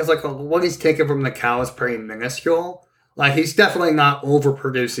 No, because, like, what he's taken from the cow is pretty minuscule. Like, he's definitely not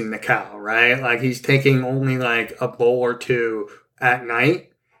overproducing the cow, right? Like, he's taking only, like, a bowl or two at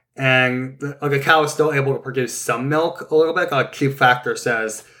night. And, the cow is still able to produce some milk a little bit. Like, Chief Factor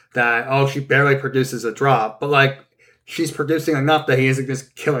says that, she barely produces a drop. But, like, she's producing enough that he isn't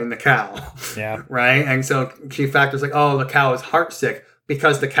just killing the cow. Yeah. Right? And so Chief Factor's like, the cow is heartsick.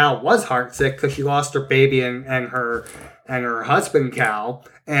 Because the cow was heartsick because she lost her baby and her husband cow.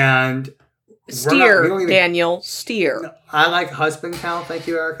 And... Steer, Daniel, steer. I like husband cow, thank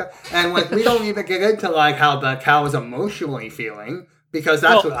you, Erica. And like, we don't even get into like how the cow is emotionally feeling, because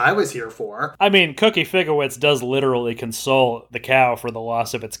that's what I was here for. Cookie Figowitz does literally console the cow for the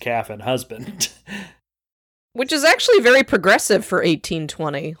loss of its calf and husband. Which is actually very progressive for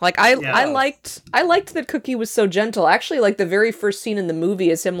 1820. Like, I liked that Cookie was so gentle. Actually, like, the very first scene in the movie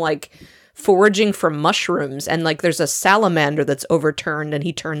is him, like, foraging for mushrooms, and like there's a salamander that's overturned and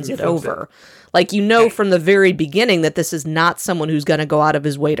he turns it over. Like, from the very beginning that this is not someone who's going to go out of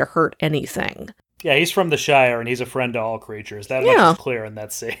his way to hurt anything. Yeah, he's from the Shire and he's a friend to all creatures. That much is clear in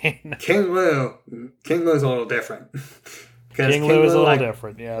that scene. King Lou's a little different. King Lou is a little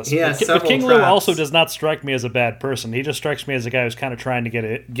different, yes. But King Lou also does not strike me as a bad person. He just strikes me as a guy who's kind of trying to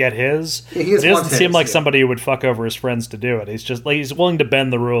get his. Yeah, he doesn't seem like somebody who would fuck over his friends to do it. He's just like, he's willing to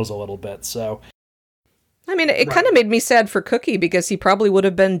bend the rules a little bit. So, it kind of made me sad for Cookie, because he probably would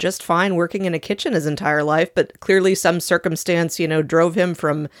have been just fine working in a kitchen his entire life, but clearly some circumstance, drove him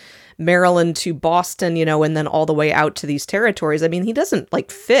from Maryland to Boston, and then all the way out to these territories. He doesn't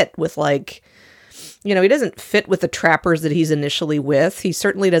fit with he doesn't fit with the trappers that he's initially with. He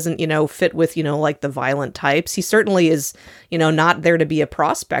certainly doesn't, fit with, the violent types. He certainly is, not there to be a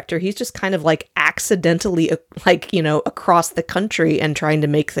prospector. He's just kind of accidentally, across the country and trying to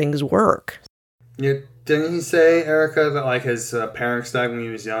make things work. Yeah, didn't he say, Erica, that his parents died when he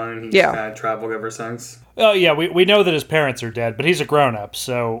was young and he's kind of traveled ever since? Oh, yeah, we know that his parents are dead, but he's a grown-up,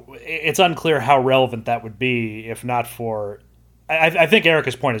 so it's unclear how relevant that would be if not for... I think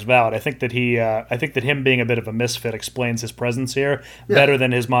Erica's point is valid. I think that him being a bit of a misfit explains his presence here better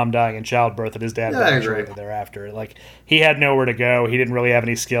than his mom dying in childbirth and his dad dying shortly thereafter. Like, he had nowhere to go. He didn't really have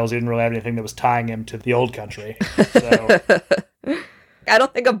any skills. He didn't really have anything that was tying him to the old country. So. I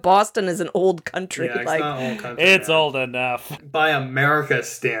don't think of Boston as an old country. Yeah, it's not old country. It's old enough. By America's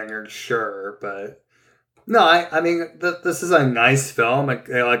standards, sure, but... No, this is a nice film.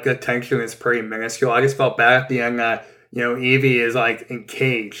 The tension is pretty minuscule. I just felt bad at the end that... Evie is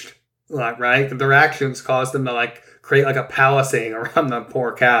encaged, right? Their actions caused them to create a palisade around the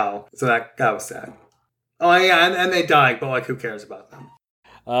poor cow. So that was sad. Oh yeah, and they died, but who cares about them?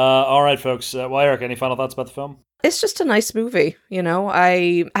 All right, folks. Eric, any final thoughts about the film? It's just a nice movie,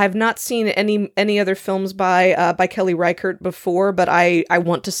 I have not seen any other films by Kelly Reichardt before, but I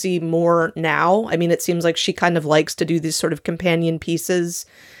want to see more now. It seems like she kind of likes to do these sort of companion pieces.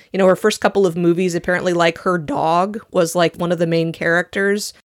 Her first couple of movies, apparently, her dog was one of the main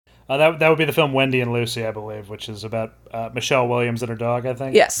characters. That would be the film Wendy and Lucy, I believe, which is about Michelle Williams and her dog, I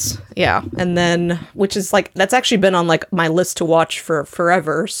think. Yes, yeah. And then, which is like, that's actually been on like my list to watch for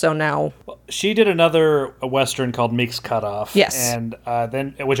forever, so now... She did another Western called Meek's Cutoff. Yes. And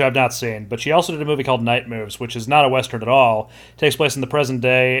then, which I've not seen, but she also did a movie called Night Moves, which is not a Western at all. It takes place in the present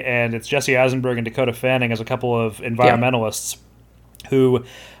day, and it's Jesse Eisenberg and Dakota Fanning as a couple of environmentalists who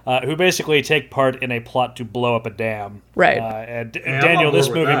basically take part in a plot to blow up a dam. Right. Daniel, this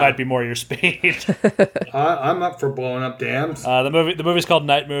movie might be more your speed. I'm up for blowing up dams. The movie's called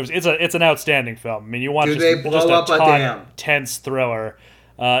Night Moves. It's an outstanding film. I mean, you want Do they blow up a dam? Tense thriller.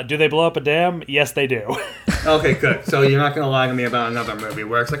 Do they blow up a dam? Yes, they do. Okay, good. So you're not going to lie to me about another movie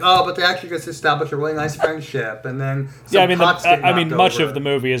where it's like, oh, but they actually just establish a really nice friendship, and then much of the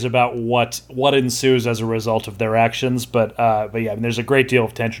movie is about what ensues as a result of their actions, but yeah, there's a great deal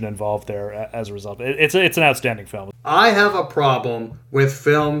of tension involved there as a result. It's an outstanding film. I have a problem with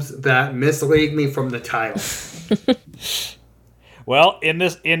films that mislead me from the title. Well, in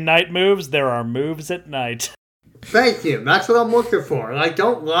Night Moves, there are moves at night. Thank you. That's what I'm looking for. Like,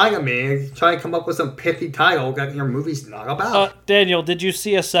 don't lie to me and try to come up with some pithy title that your movie's not about. Daniel, did you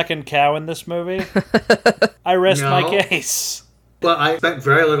see a second cow in this movie? I rest my case. But I spent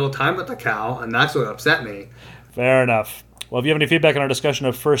very little time with the cow, and that's what upset me. Fair enough. Well, if you have any feedback on our discussion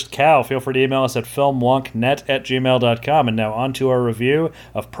of First Cow, feel free to email us at filmwonknet@gmail.com. And now on to our review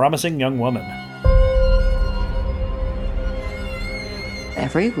of Promising Young Woman.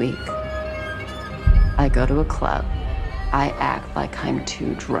 Every week, I go to a club. I act like I'm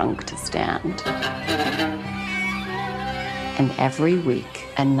too drunk to stand. And every week,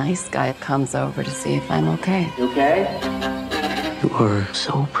 a nice guy comes over to see if I'm okay. You okay? You are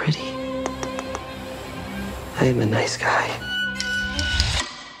so pretty. I am a nice guy.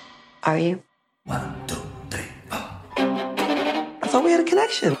 Are you? 1, 2, 3, 4. I thought we had a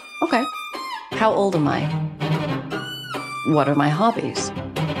connection. Okay. How old am I? What are my hobbies?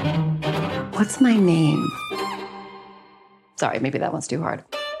 What's my name? Sorry, maybe that one's too hard.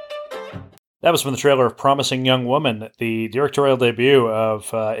 That was from the trailer of Promising Young Woman, the directorial debut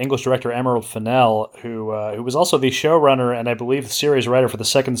of English director Emerald Fennell, who was also the showrunner and I believe the series writer for the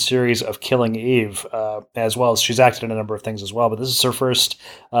second series of Killing Eve, as well as she's acted in a number of things as well. But this is her first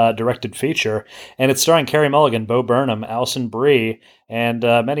directed feature, and it's starring Carey Mulligan, Bo Burnham, Alison Brie, and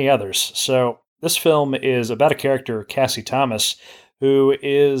many others. So this film is about a character, Cassie Thomas, who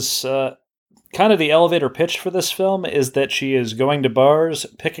is... kind of the elevator pitch for this film is that she is going to bars,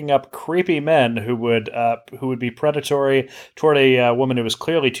 picking up creepy men who would be predatory toward a woman who is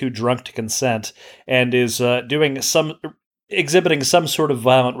clearly too drunk to consent, and is exhibiting some sort of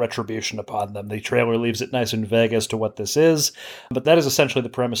violent retribution upon them. The trailer leaves it nice and vague as to what this is, but that is essentially the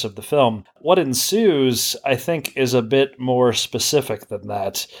premise of the film. What ensues, I think, is a bit more specific than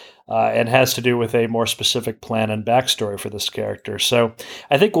that. And has to do with a more specific plan and backstory for this character. So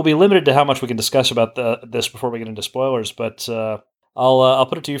I think we'll be limited to how much we can discuss about this before we get into spoilers. But I'll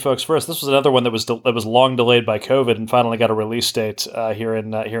put it to you folks first. This was another one that was long delayed by COVID and finally got a release date here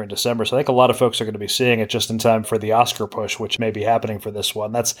in December. So I think a lot of folks are going to be seeing it just in time for the Oscar push, which may be happening for this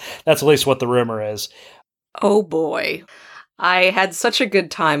one. That's at least what the rumor is. Oh boy. I had such a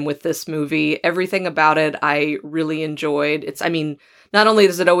good time with this movie. Everything about it I really enjoyed. Not only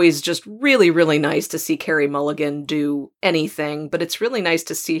is it always just really, really nice to see Carey Mulligan do anything, but it's really nice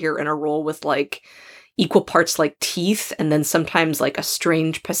to see her in a role with, like, equal parts, like, teeth, and then sometimes, like, a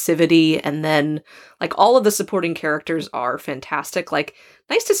strange passivity, and then, like, all of the supporting characters are fantastic. Like,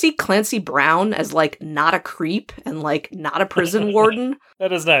 nice to see Clancy Brown as, like, not a creep and, like, not a prison warden.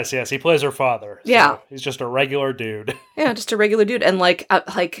 That is nice, yes. He plays her father. So yeah. He's just a regular dude. Yeah, just a regular dude. And, like,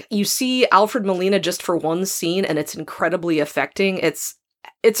 you see Alfred Molina just for one scene, and it's incredibly affecting. It's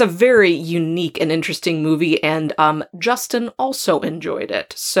a very unique and interesting movie, and Justin also enjoyed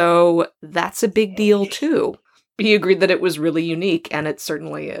it. So that's a big deal, too. He agreed that it was really unique, and it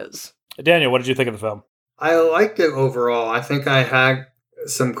certainly is. Daniel, what did you think of the film? I liked it overall. I think I had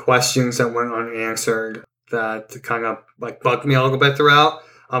some questions that went unanswered that kind of like bugged me a little bit throughout.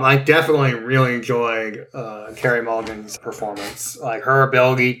 I definitely really enjoyed Carey Mulligan's performance. Like, her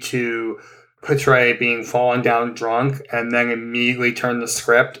ability to portray being fallen down drunk and then immediately turn the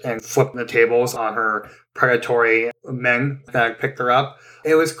script and flip the tables on her predatory men that picked her up.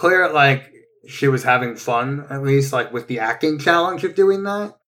 It was clear, like, she was having fun, at least, like, with the acting challenge of doing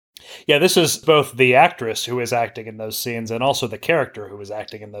that. Yeah, this is both the actress who is acting in those scenes and also the character who is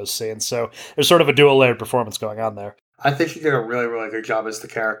acting in those scenes. So there's sort of a dual-layered performance going on there. I think she did a really, really good job as the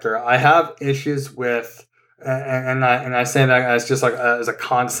character. I have issues with, and I say that as just like as a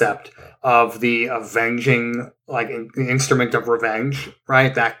concept, of the avenging, like the instrument of revenge,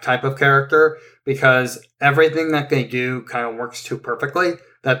 right? That type of character, because everything that they do kind of works too perfectly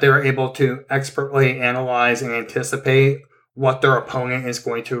that they're able to expertly analyze and anticipate what their opponent is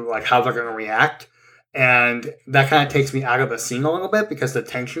going to, like how they're going to react. And that kind of takes me out of the scene a little bit because the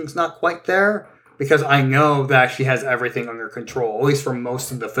tension's not quite there, because I know that she has everything under control, at least for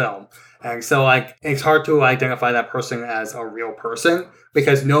most of the film. And so, like, it's hard to identify that person as a real person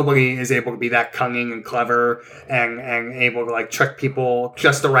because nobody is able to be that cunning and clever and able to, like, trick people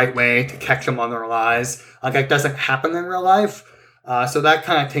just the right way to catch them on their lies. Like, that doesn't happen in real life. So that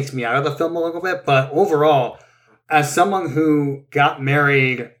kind of takes me out of the film a little bit. But overall, as someone who got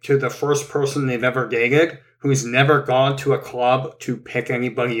married to the first person they've ever dated, who's never gone to a club to pick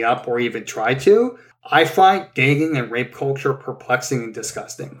anybody up or even try to, I find dating and rape culture perplexing and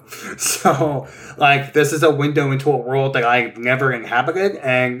disgusting. So, like, this is a window into a world that I've never inhabited,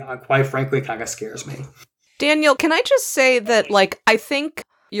 and quite frankly, kind of scares me. Daniel, can I just say that, like, I think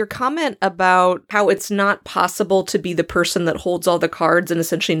your comment about how it's not possible to be the person that holds all the cards and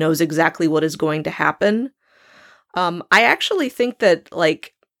essentially knows exactly what is going to happen, I actually think that,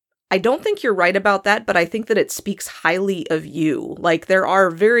 like, I don't think you're right about that, but I think that it speaks highly of you. Like, there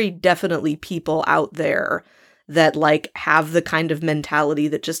are very definitely people out there that, like, have the kind of mentality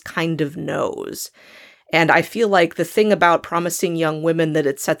that just kind of knows. And I feel like the thing about Promising Young Women that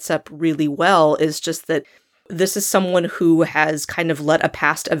it sets up really well is just that this is someone who has kind of let a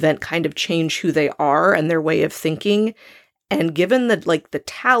past event kind of change who they are and their way of thinking. And given the, like, the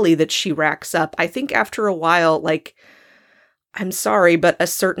tally that she racks up, I think after a while, like, I'm sorry, but a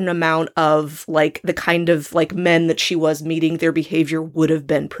certain amount of, like, the kind of, like, men that she was meeting, their behavior would have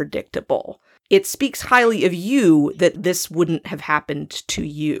been predictable. It speaks highly of you that this wouldn't have happened to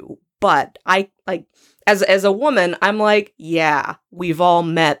you. But I, like, as a woman, I'm like, yeah, we've all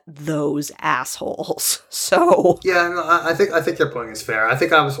met those assholes. So yeah, no, I think your point is fair. I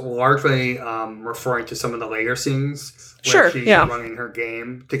think I was largely referring to some of the later scenes where she's running her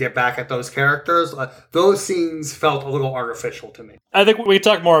game to get back at those characters. Those scenes felt a little artificial to me. I think we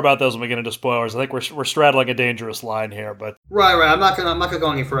talk more about those when we get into spoilers. I think we're straddling a dangerous line here, but right. I'm not gonna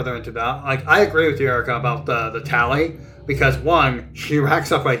go any further into that. Like, I agree with you, Erica, about the tally. Because, one, she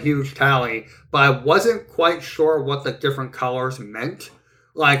racks up a huge tally, but I wasn't quite sure what the different colors meant.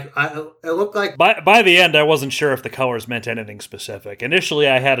 Like, it looked like... By the end, I wasn't sure if the colors meant anything specific. Initially,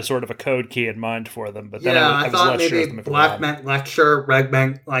 I had a sort of a code key in mind for them, but then I was thought less sure. Maybe black meant lecture, red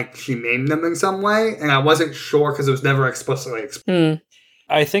meant, like, she named them in some way, and I wasn't sure because it was never explicitly explained.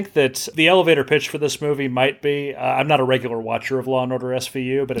 I think that the elevator pitch for this movie might be, I'm not a regular watcher of Law & Order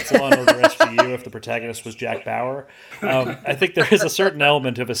SVU, but it's Law & Order SVU if the protagonist was Jack Bauer. I think there is a certain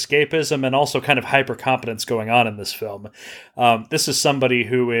element of escapism and also kind of hyper-competence going on in this film. This is somebody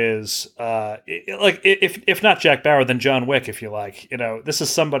who is, like, if not Jack Bauer, then John Wick, if you like. You know, this is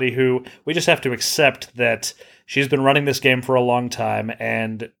somebody who we just have to accept that she's been running this game for a long time,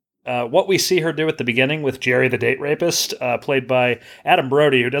 and what we see her do at the beginning with Jerry the date rapist, played by Adam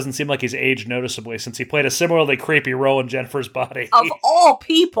Brody, who doesn't seem like he's aged noticeably since he played a similarly creepy role in Jennifer's Body. Of all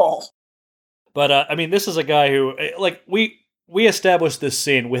people! But, I mean, this is a guy who, like, we established this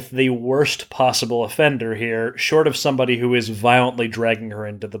scene with the worst possible offender here, short of somebody who is violently dragging her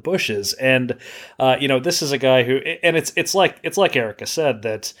into the bushes. And, you know, this is a guy who, and it's like Erica said,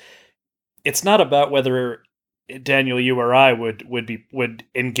 that it's not about whether Daniel, you or I would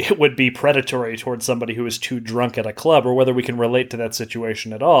be predatory towards somebody who is too drunk at a club, or whether we can relate to that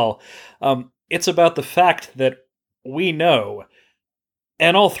situation at all. It's about the fact that we know,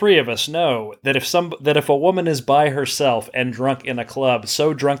 and all three of us know, that if a woman is by herself and drunk in a club,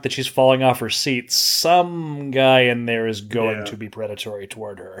 so drunk that she's falling off her seat, some guy in there is going to be predatory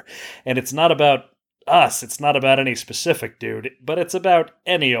toward her. And it's not about us, it's not about any specific dude, but it's about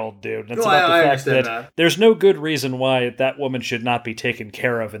any old dude. And it's about the fact that there's no good reason why that woman should not be taken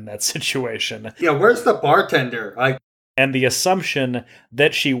care of in that situation. Yeah, where's the bartender? And the assumption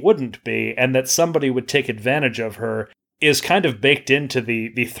that she wouldn't be, and that somebody would take advantage of her, is kind of baked into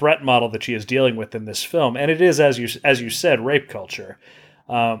the threat model that she is dealing with in this film. And it is, as you said, rape culture.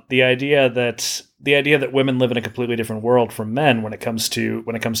 The idea that women live in a completely different world from men when it comes to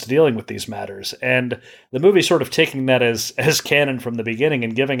dealing with these matters, and the movie sort of taking that as canon from the beginning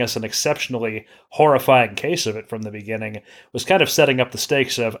and giving us an exceptionally horrifying case of it from the beginning was kind of setting up the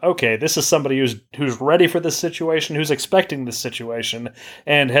stakes of, okay, this is somebody who's ready for this situation, who's expecting this situation,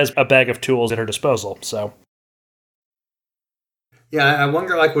 and has a bag of tools at her disposal. So, yeah, I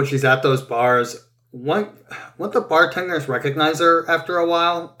wonder, like, when she's at those bars, Won't the bartenders recognize her after a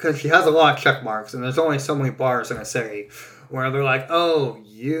while? Because she has a lot of check marks, and there's only so many bars in a city where they're like, oh,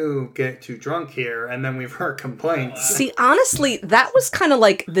 you get too drunk here, and then we've heard complaints. See, honestly, that was kind of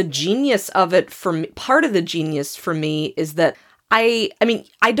like the genius of it for me. Part of the genius for me is that I mean,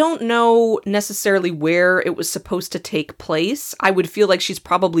 I don't know necessarily where it was supposed to take place. I would feel like she's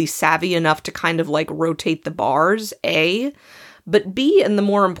probably savvy enough to kind of like rotate the bars, A. But B, and the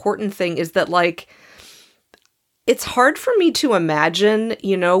more important thing is that like, it's hard for me to imagine,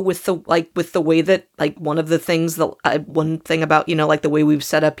 you know, with the way that, like, one thing about, you know, like the way we've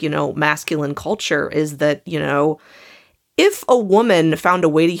set up, you know, masculine culture is that, you know, if a woman found a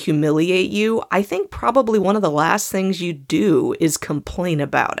way to humiliate you, I think probably one of the last things you do is complain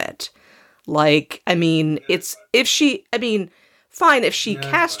about it. Like, I mean, fine, if she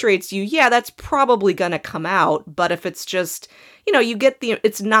castrates you, yeah, that's probably gonna come out, but if it's just, you know,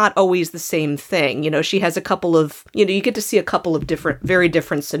 it's not always the same thing. You know, she has a couple of, you know, you get to see a couple of very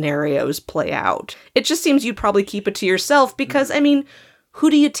different scenarios play out. It just seems you'd probably keep it to yourself because, I mean, who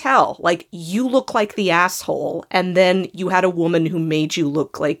do you tell? Like, you look like the asshole, and then you had a woman who made you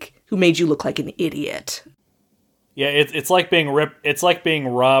look like an idiot. Yeah, it's like being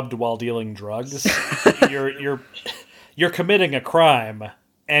robbed while dealing drugs. You're committing a crime,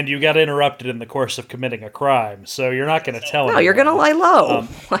 and you got interrupted in the course of committing a crime, so you're not going to tell anyone. No, you're going to lie low.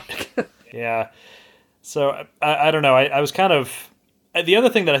 Yeah. So, I don't know. I was kind of... The other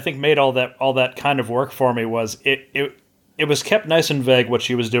thing that I think made all that kind of work for me was it was kept nice and vague what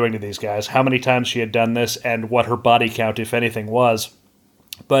she was doing to these guys, how many times she had done this, and what her body count, if anything, was.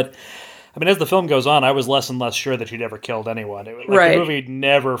 But... I mean, as the film goes on, I was less and less sure that she'd ever killed anyone. The movie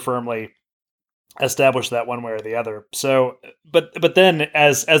never firmly established that one way or the other. So, but then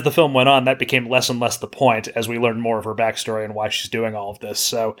as the film went on, that became less and less the point as we learned more of her backstory and why she's doing all of this.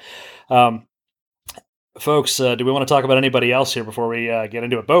 So, folks, do we want to talk about anybody else here before we get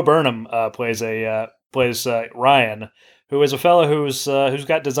into it? Bo Burnham plays Ryan, who is a fellow who's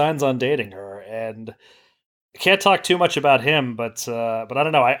got designs on dating her, and I can't talk too much about him, but I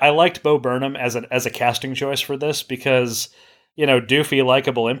don't know. I liked Bo Burnham as a casting choice for this because, you know, doofy,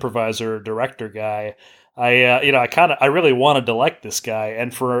 likable improviser, director guy. I really wanted to like this guy,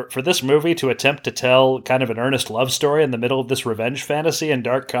 and for this movie to attempt to tell kind of an earnest love story in the middle of this revenge fantasy and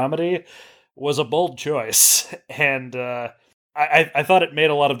dark comedy was a bold choice, and I thought it made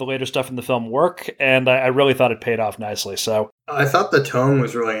a lot of the later stuff in the film work, and I really thought it paid off nicely. So I thought the tone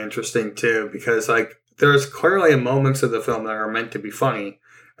was really interesting too, because like, there's clearly moments of the film that are meant to be funny,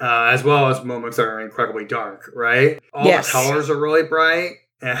 as well as moments that are incredibly dark, right? All the colors are really bright,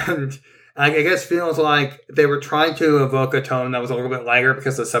 and I guess feels like they were trying to evoke a tone that was a little bit lighter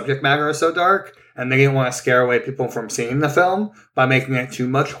because the subject matter is so dark, and they didn't want to scare away people from seeing the film by making it too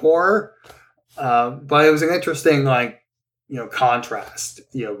much horror. But it was an interesting, like, you know, contrast,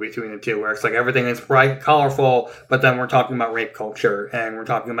 you know, between the two, where it's like everything is bright, colorful, but then we're talking about rape culture, and we're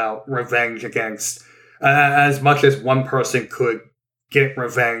talking about revenge against... as much as one person could get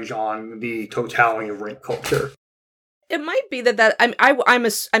revenge on the totality of rape culture. It might be that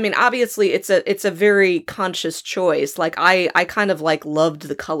I mean, obviously it's a very conscious choice. Like I kind of like loved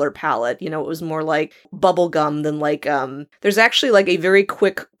the color palette. You know, it was more like bubblegum than like there's actually like a very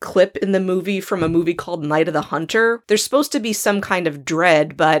quick clip in the movie from a movie called Night of the Hunter. There's supposed to be some kind of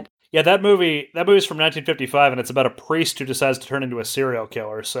dread, but yeah, that movie's from 1955, and it's about a priest who decides to turn into a serial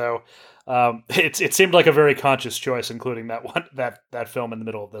killer. So it seemed like a very conscious choice, including that film in the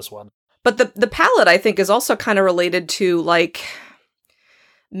middle of this one. But the palette, I think, is also kind of related to, like,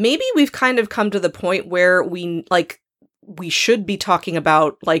 maybe we've kind of come to the point where we should be talking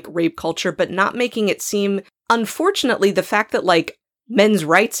about, like, rape culture, but not making it seem, unfortunately, the fact that, like, men's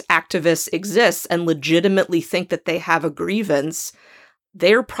rights activists exist and legitimately think that they have a grievance,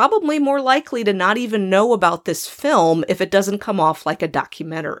 they're probably more likely to not even know about this film if it doesn't come off like a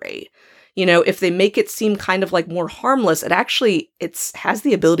documentary. You know, if they make it seem kind of like more harmless, it has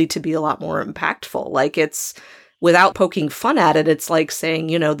the ability to be a lot more impactful. Like, it's, without poking fun at it, it's like saying,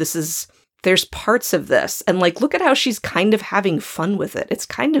 you know, there's parts of this, and like, look at how she's kind of having fun with it.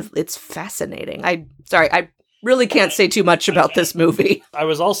 It's fascinating. I really can't say too much about this movie. I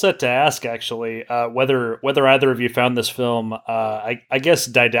was all set to ask, actually, whether either of you found this film, I guess,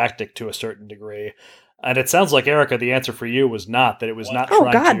 didactic to a certain degree. And it sounds like, Erica, the answer for you was not, that it was not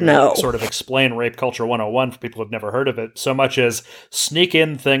trying to sort of explain Rape Culture 101 for people who've never heard of it, so much as sneak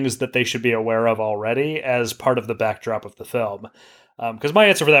in things that they should be aware of already as part of the backdrop of the film. Because my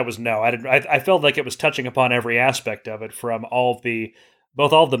answer for that was no. I felt like it was touching upon every aspect of it, from all of the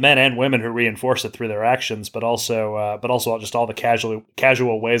both all the men and women who reinforce it through their actions, but also just all the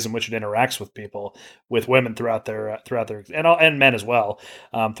casual ways in which it interacts with people, with women throughout their and men as well,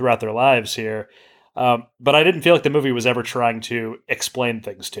 throughout their lives here. But I didn't feel like the movie was ever trying to explain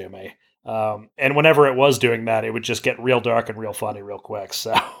things to me. And whenever it was doing that, it would just get real dark and real funny real quick.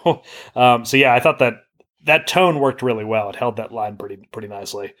 So, so yeah, I thought that tone worked really well. It held that line pretty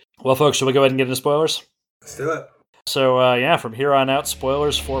nicely. Well, folks, should we go ahead and get into spoilers? Let's do it. So, yeah, from here on out,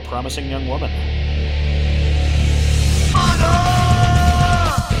 spoilers for Promising Young Woman.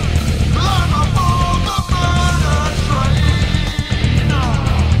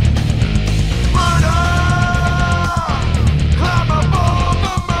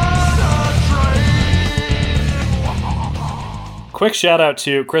 Quick shout out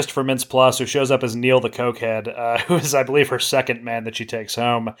to Christopher Mintz-Plasse, who shows up as Neil the Cokehead, who is, I believe, her second man that she takes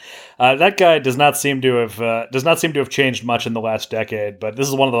home. That guy does not seem to have changed much in the last decade, but this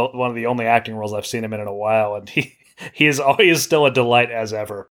is one of the only acting roles I've seen him in a while, and he is still a delight as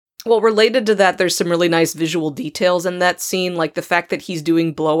ever. Well, related to that, there's some really nice visual details in that scene, like the fact that he's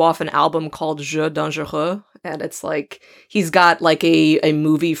doing Blow Off an album called Jeu Dangereux, and it's like he's got like a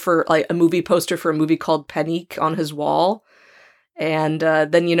movie poster for a movie called Panique on his wall. And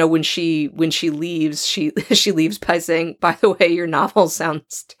then, you know, when she leaves, she leaves by saying, "By the way, your novel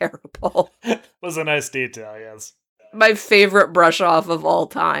sounds terrible." Was a nice detail, yes. My favorite brush off of all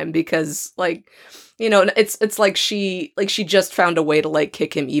time, because, like, you know, it's like she just found a way to like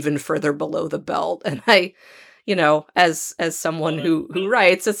kick him even further below the belt. And I, you know, as someone who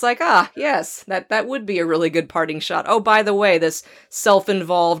writes, it's like, yes, that would be a really good parting shot. Oh, by the way, this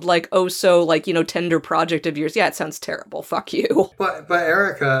self-involved, like, oh so, like, you know, tender project of yours, yeah, it sounds terrible. Fuck you. But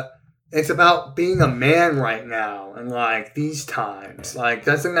Erica, it's about being a man right now and like these times. Like,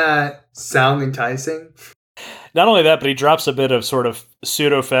 doesn't that sound enticing? Not only that, but he drops a bit of sort of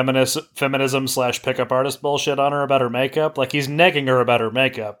pseudo-feminism / pickup artist bullshit on her about her makeup. Like, he's negging her about her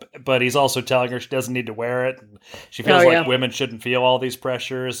makeup, but he's also telling her she doesn't need to wear it. And she feels like women shouldn't feel all these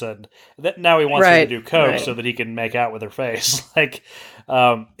pressures. And now he wants her to do coke so that he can make out with her face. Like,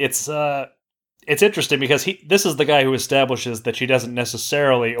 it's interesting because this is the guy who establishes that she doesn't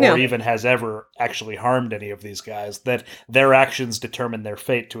necessarily or even has ever actually harmed any of these guys, that their actions determine their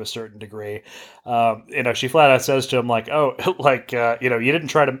fate to a certain degree. You know, she flat out says to him, like, "Oh, like, you know, you didn't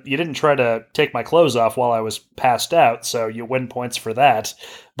try to take my clothes off while I was passed out, so you win points for that,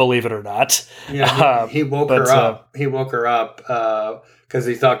 believe it or not." Yeah, he woke her up. He woke her up because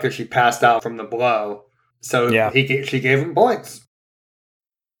he thought that she passed out from the blow. So she gave him points.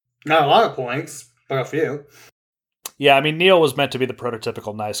 Not a lot of points, but a few. Yeah, I mean, Neil was meant to be the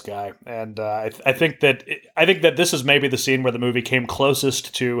prototypical nice guy, and I think that this is maybe the scene where the movie came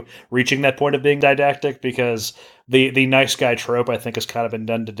closest to reaching that point of being didactic, because the nice guy trope, I think, has kind of been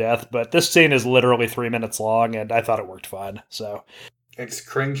done to death. But this scene is literally 3 minutes long, and I thought it worked fine. So it's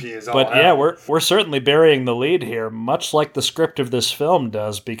cringy as all. But yeah, we're certainly burying the lead here, much like the script of this film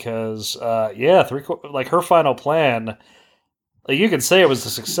does, because like her final plan. Like, you can say it was a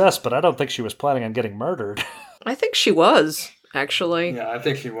success, but I don't think she was planning on getting murdered. I think she was, actually. Yeah, I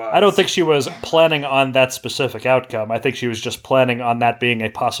think she was. I don't think she was planning on that specific outcome. I think she was just planning on that being a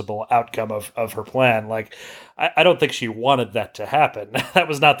possible outcome of her plan. Like, I don't think she wanted that to happen. That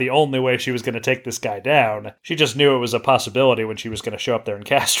was not the only way she was going to take this guy down. She just knew it was a possibility when she was going to show up there and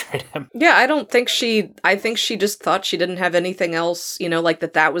castrate him. Yeah, I think she just thought she didn't have anything else, you know, like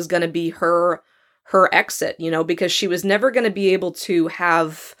that was going to be her exit, you know, because she was never going to be able to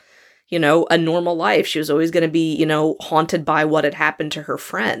have, you know, a normal life. She was always going to be, you know, haunted by what had happened to her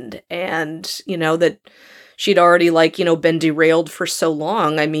friend. And, you know, that she'd already, like, you know, been derailed for so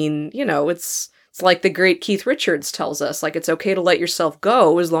long. I mean, you know, it's like the great Keith Richards tells us, like, it's okay to let yourself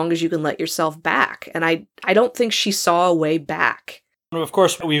go as long as you can let yourself back. And I don't think she saw a way back. Of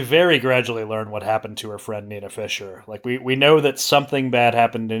course, we very gradually learn what happened to her friend Nina Fisher. Like, we know that something bad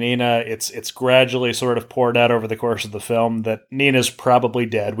happened to Nina. It's gradually sort of poured out over the course of the film that Nina's probably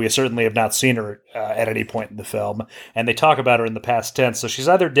dead. We certainly have not seen her at any point in the film, and they talk about her in the past tense. So she's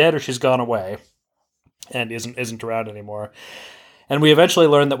either dead or she's gone away and isn't around anymore. And we eventually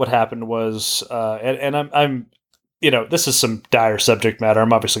learn that what happened was, and I'm you know, this is some dire subject matter.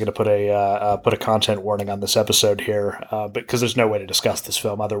 I'm obviously going to put a content warning on this episode here, because there's no way to discuss this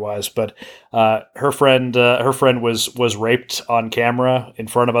film otherwise. But her friend was raped on camera in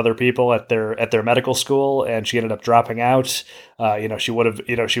front of other people at their medical school, and she ended up dropping out. You know, she would have.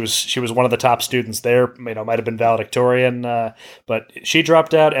 You know, she was one of the top students there. You know, might have been valedictorian, but she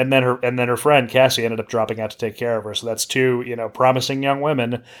dropped out, and then her friend Cassie ended up dropping out to take care of her. So that's two, you know, promising young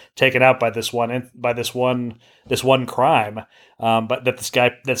women taken out by this one one crime. But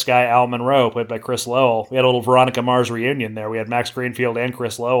that this guy Al Monroe, played by Chris Lowell, we had a little Veronica Mars reunion there. We had Max Greenfield and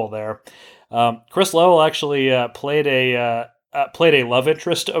Chris Lowell there. Chris Lowell actually played a love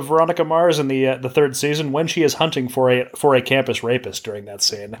interest of Veronica Mars in the third season when she is hunting for a campus rapist during that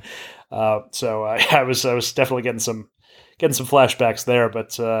scene. So I was definitely getting some flashbacks there.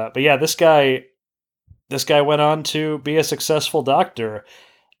 But yeah, this guy went on to be a successful doctor,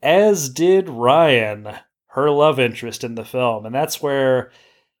 as did Ryan, her love interest in the film. And that's where,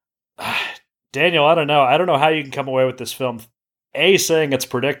 Daniel, I don't know how you can come away with this film, A, saying it's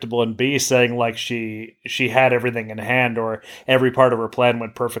predictable, and B, saying like she had everything in hand or every part of her plan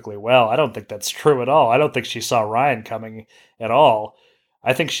went perfectly well. I don't think that's true at all. I don't think she saw Ryan coming at all.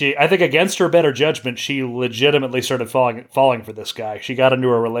 I think against her better judgment, she legitimately started falling for this guy. She got into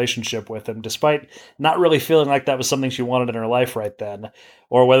a relationship with him, despite not really feeling like that was something she wanted in her life right then,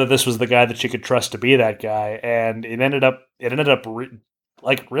 or whether this was the guy that she could trust to be that guy. And it ended up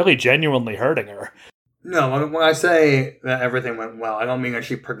really genuinely hurting her. No, when I say that everything went well, I don't mean that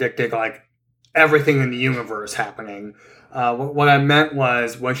she predicted like everything in the universe happening. What I meant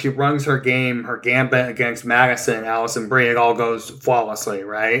was when she runs her gambit against Madison, Alison Brie, it all goes flawlessly,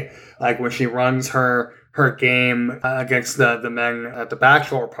 right? Like when she runs her game against the men at the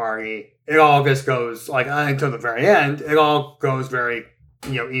bachelor party, it all just goes like until the very end. It all goes very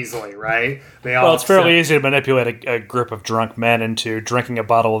easily, right? It's fairly easy to manipulate a group of drunk men into drinking a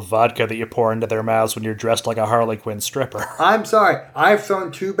bottle of vodka that you pour into their mouths when you're dressed like a Harley Quinn stripper. I'm sorry. I've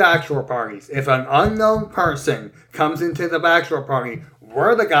thrown 2 bachelor parties. If an unknown person comes into the bachelor party,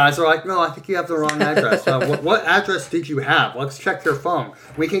 we're the guys who are like, no, I think you have the wrong address. What address did you have? Let's check your phone.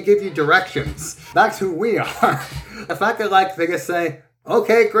 We can give you directions. That's who we are. The fact that they just say,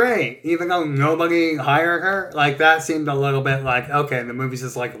 okay, great. Even though nobody hired her, that seemed a little bit like, okay, the movie's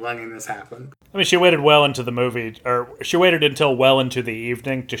just letting this happen. I mean, she waited well into the movie, or she waited until well into the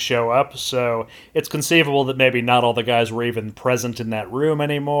evening to show up, so it's conceivable that maybe not all the guys were even present in that room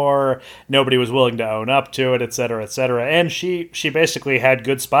anymore. Nobody was willing to own up to it, etc., etc. And she basically had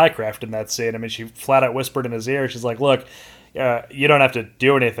good spycraft in that scene. I mean, she flat out whispered in his ear. She's like, look, you don't have to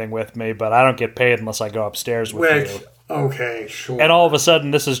do anything with me, but I don't get paid unless I go upstairs with you. Okay, sure. And all of a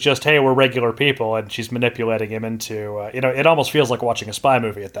sudden, this is just, hey, we're regular people, and she's manipulating him into, it almost feels like watching a spy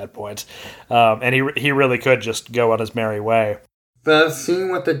movie at that point. And he really could just go on his merry way. The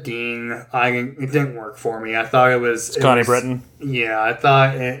scene with the dean, it didn't work for me. I thought it was... Connie Britton? Yeah, I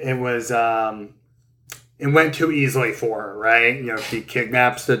thought it was... it went too easily for her, right? She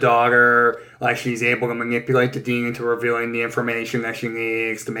kidnaps the daughter, she's able to manipulate the dean into revealing the information that she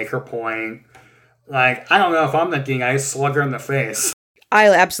needs to make her point. I don't know if I'm the dean, I just slug her in the face. I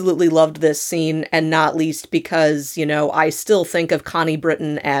absolutely loved this scene, and not least because, I still think of Connie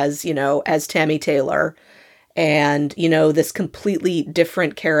Britton as Tammy Taylor. And, this completely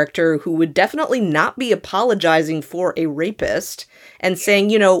different character who would definitely not be apologizing for a rapist and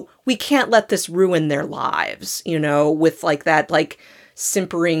saying, we can't let this ruin their lives, with that,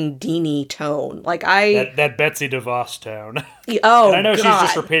 simpering Deanie tone. That Betsy DeVos tone. Oh, and I know God. she's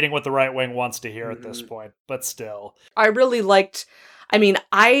just repeating what the right wing wants to hear at this point, but still. I really liked... I mean,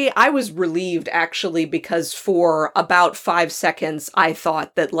 I was relieved actually because for about 5 seconds I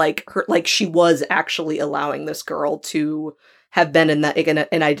thought that she was actually allowing this girl to have been in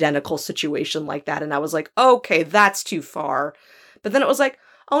an identical situation like that, and I was like, okay, that's too far. But then it was like,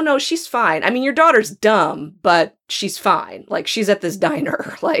 oh no, she's fine. I mean, your daughter's dumb, but she's fine. She's at this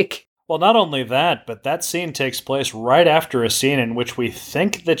diner. Well, not only that, but that scene takes place right after a scene in which we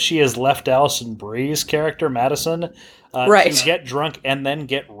think that she has left Alison Brie's character, Madison, right, to get drunk and then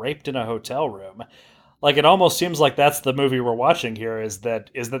get raped in a hotel room. It almost seems like that's the movie we're watching here, is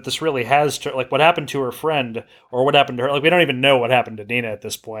that this really has to, what happened to her friend, or what happened to her. We don't even know what happened to Nina at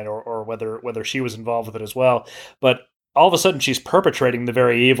this point, or whether she was involved with it as well. But all of a sudden she's perpetrating the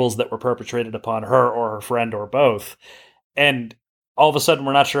very evils that were perpetrated upon her or her friend or both. And all of a sudden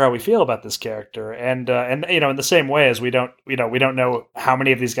we're not sure how we feel about this character. And in the same way as we don't know how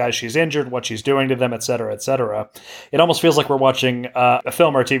many of these guys she's injured, what she's doing to them, et cetera, et cetera. It almost feels like we're watching a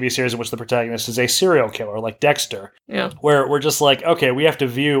film or a TV series in which the protagonist is a serial killer, like Dexter. Yeah. Where we're just like, okay, we have to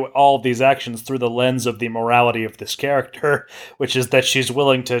view all of these actions through the lens of the morality of this character, which is that she's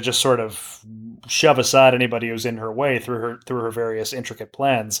willing to just sort of shove aside anybody who's in her way through her various intricate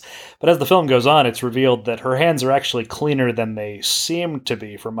plans. But as the film goes on, it's revealed that her hands are actually cleaner than they seem to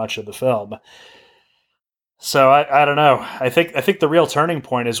be for much of the film. So I don't know. I think the real turning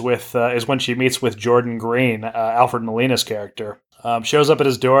point is when she meets with Jordan Green, Alfred Molina's character. Shows up at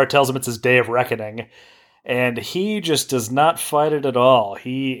his door, tells him it's his day of reckoning, And he just does not fight it at all.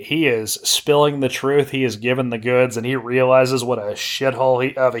 He is spilling the truth. He is given the goods, and he realizes what a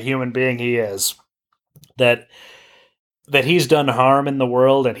shithole of a human being he is. That he's done harm in the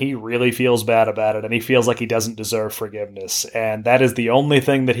world, and he really feels bad about it, and he feels like he doesn't deserve forgiveness. And that is the only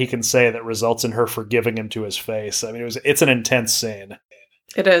thing that he can say that results in her forgiving him to his face. I mean, it's an intense scene.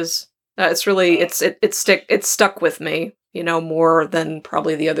 It is. It's really it's stuck with me, more than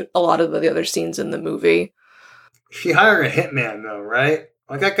probably a lot of the other scenes in the movie. She hired a hitman, though, right?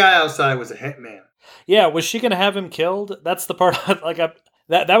 Like, that guy outside was a hitman. Yeah, was she going to have him killed? That's the part.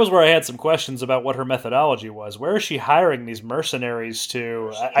 That was where I had some questions about what her methodology was. Where is she hiring these mercenaries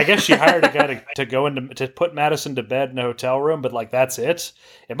to? I guess she hired a guy to go to put Madison to bed in a hotel room, but that's it.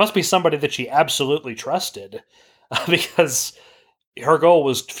 It must be somebody that she absolutely trusted, because her goal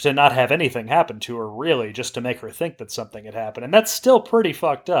was to not have anything happen to her, really, just to make her think that something had happened. And that's still pretty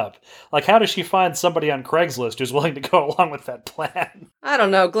fucked up. How does she find somebody on Craigslist who's willing to go along with that plan? I don't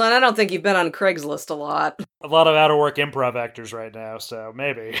know, Glenn. I don't think you've been on Craigslist a lot. A lot of out-of-work improv actors right now, so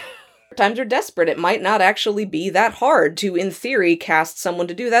maybe. Times are desperate. It might not actually be that hard to, in theory, cast someone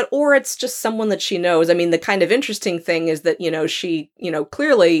to do that, or it's just someone that she knows. I mean, the kind of interesting thing is that, she,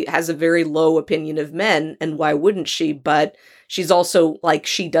 clearly has a very low opinion of men, and why wouldn't she? But she's also,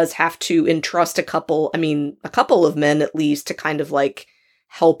 she does have to entrust a couple of men at least to kind of,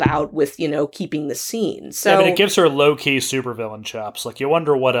 help out with, keeping the scene. So, it gives her low-key supervillain chops. You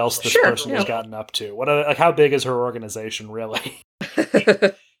wonder what else this person has gotten up to. How big is her organization, really?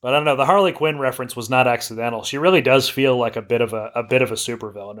 But I don't know. The Harley Quinn reference was not accidental. She really does feel like a bit of a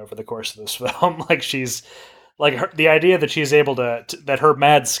supervillain over the course of this film. She's the idea that she's able that her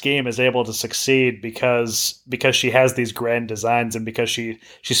mad scheme is able to succeed because she has these grand designs, and because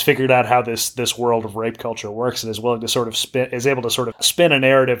she's figured out how this world of rape culture works, and is willing to able to spin a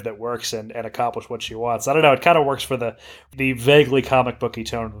narrative that works and accomplish what she wants. I don't know. It kind of works for the vaguely comic booky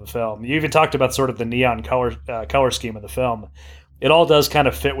tone of the film. You even talked about sort of the neon color scheme of the film. It all does kind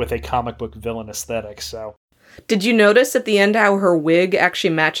of fit with a comic book villain aesthetic. So, did you notice at the end how her wig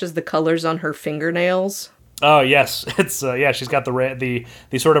actually matches the colors on her fingernails? Oh yes, it's she's got the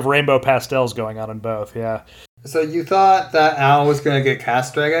sort of rainbow pastels going on in both. Yeah. So you thought that Al was going to get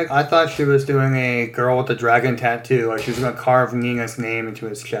castrated? I thought she was doing a girl with the dragon tattoo, she was going to carve Nina's name into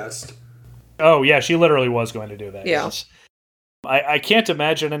his chest. Oh yeah, she literally was going to do that. Yeah. Yes. I can't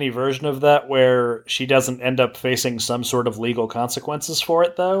imagine any version of that where she doesn't end up facing some sort of legal consequences for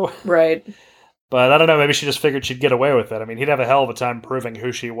it, though. Right. But I don't know, maybe she just figured she'd get away with it. I mean, he'd have a hell of a time proving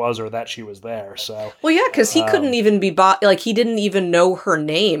who she was or that she was there, so... Well, yeah, because he couldn't even be he didn't even know her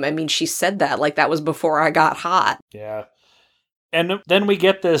name. I mean, she said that, that was before I got hot. Yeah. And then we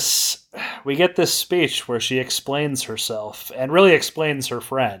get this speech where she explains herself, and really explains her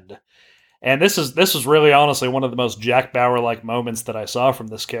friend. And this is really honestly one of the most Jack Bauer-like moments that I saw from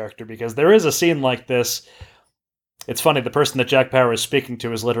this character, because there is a scene like this. It's funny, the person that Jack Bauer is speaking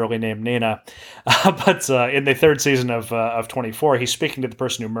to is literally named Nina. But in the third season of 24, he's speaking to the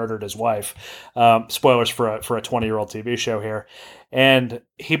person who murdered his wife. Spoilers for a 20-year-old TV show here. And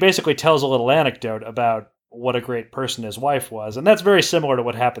he basically tells a little anecdote about what a great person his wife was. And that's very similar to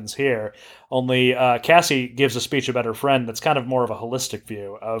what happens here. Only Cassie gives a speech about her friend that's kind of more of a holistic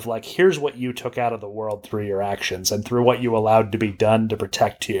view of here's what you took out of the world through your actions and through what you allowed to be done to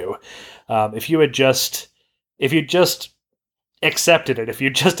protect you. If you just accepted it, if you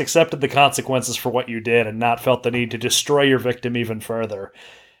just accepted the consequences for what you did and not felt the need to destroy your victim even further,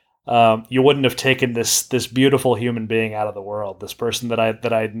 you wouldn't have taken this beautiful human being out of the world. This person that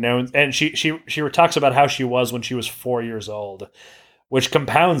I'd known, and she talks about how she was when she was 4 years old, which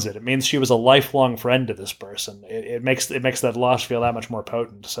compounds it. It means she was a lifelong friend to this person. It makes that loss feel that much more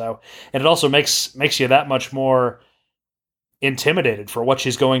potent. So, and it also makes you that much more intimidated for what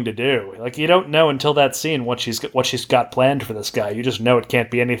she's going to do. You don't know until that scene what she's got planned for this guy. You just know it can't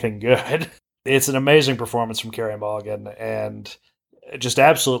be anything good. It's an amazing performance from Carey Mulligan, and just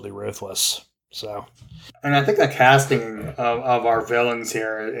absolutely ruthless. So, and I think the casting of our villains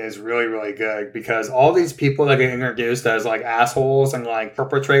here is really, really good, because all these people that get introduced as assholes and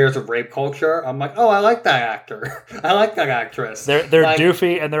perpetrators of rape culture, I'm like, oh, I like that actor. I like that actress. They're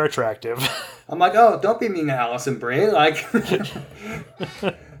doofy and they're attractive. I'm like, oh, don't be mean to Allison Brie. I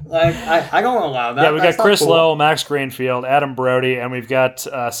don't allow that. Yeah, we've got Chris Lowell, Max Greenfield, Adam Brody, and we've got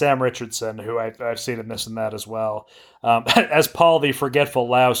Sam Richardson, who I've seen in this and that as well. As Paul the Forgetful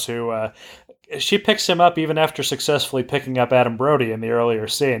Louse, who she picks him up even after successfully picking up Adam Brody in the earlier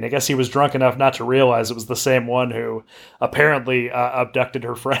scene. I guess he was drunk enough not to realize it was the same one who apparently abducted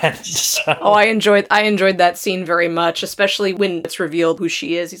her friend. So. Oh, I enjoyed that scene very much, especially when it's revealed who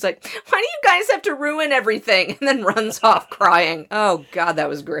she is. He's like, "Why do you guys have to ruin everything?" And then runs off crying. Oh God, that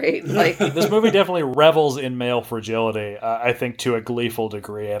was great. Like this movie definitely revels in male fragility, I think, to a gleeful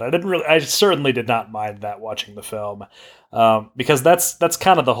degree, and I certainly did not mind that watching the film. Because that's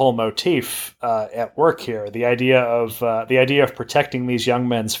kind of the whole motif at work here. The idea of protecting these young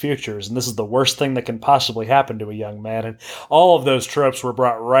men's futures, and this is the worst thing that can possibly happen to a young man. And all of those tropes were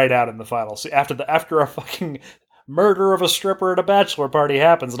brought right out in the final scene. After a fucking murder of a stripper at a bachelor party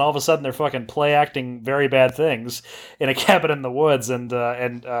happens, and all of a sudden they're fucking play acting very bad things in a cabin in the woods. And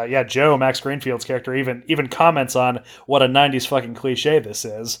Joe, Max Greenfield's character, even comments on what a 90s fucking cliche this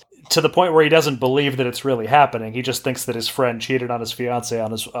is, to the point where he doesn't believe that it's really happening. He just thinks that his friend cheated on his fiance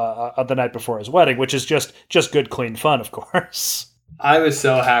on the night before his wedding, which is just good, clean fun, of course. I was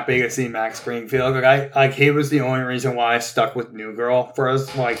so happy to see Max Greenfield. Like he was the only reason why I stuck with New Girl for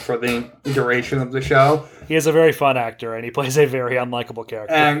the duration of the show. He is a very fun actor, and he plays a very unlikable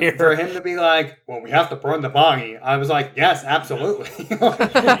character. And here. for him to be like, "Well, we have to burn the body," I was like, "Yes, absolutely."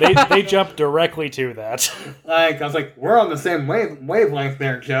 they jumped directly to that. I was like, "We're on the same wavelength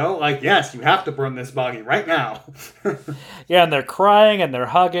there, Joe. Like, yes, you have to burn this body right now." Yeah, and they're crying, and they're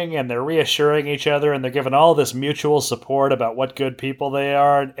hugging, and they're reassuring each other, and they're giving all this mutual support about what good people they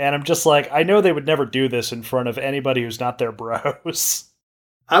are. And I'm just like, I know they would never do this in front of anybody who's not their bros.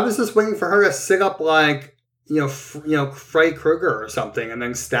 I was just waiting for her to sit up like, Freddy Krueger or something and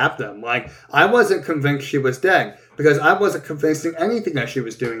then stab them. Like, I wasn't convinced she was dead because I wasn't convincing anything that she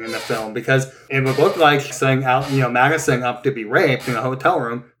was doing in the film because it would look like setting out, Madison up to be raped in a hotel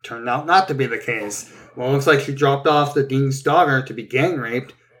room. Turned out not to be the case. Well, it looks like she dropped off the dean's daughter to be gang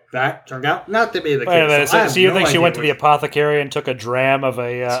raped. That turned out not to be the case. So you think she went to the apothecary and took a dram of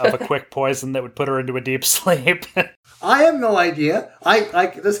a quick poison that would put her into a deep sleep? I have no idea.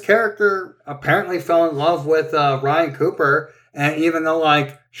 This character apparently fell in love with Ryan Cooper, and even though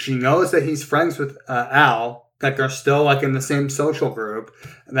she knows that he's friends with Al, that they're still in the same social group,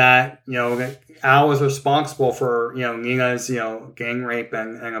 that Al was responsible for Nina's gang rape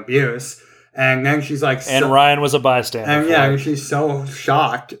and abuse. And then she's like... And Ryan was a bystander. And and she's so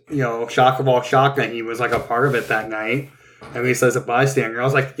shocked, shock of all shock that he was a part of it that night, at least as a bystander. I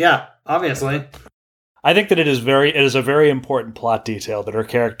was like, yeah, obviously. I think that it is a very important plot detail that her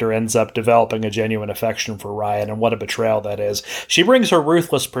character ends up developing a genuine affection for Ryan, and what a betrayal that is. She brings her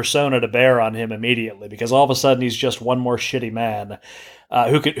ruthless persona to bear on him immediately, because all of a sudden he's just one more shitty man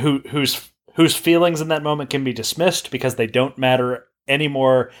whose feelings in that moment can be dismissed because they don't matter any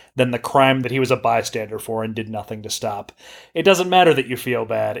more than the crime that he was a bystander for and did nothing to stop. It doesn't matter that you feel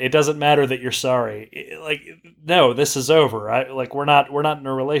bad. It doesn't matter that you're sorry. No, this is over. We're not in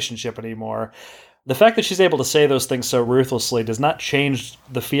a relationship anymore. The fact that she's able to say those things so ruthlessly does not change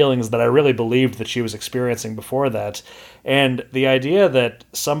the feelings that I really believed that she was experiencing before that. And the idea that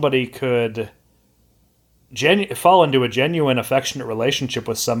somebody could fall into a genuine affectionate relationship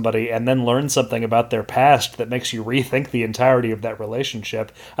with somebody and then learn something about their past that makes you rethink the entirety of that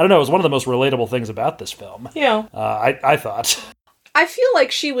relationship. I don't know, it was one of the most relatable things about this film. Yeah. I thought. I feel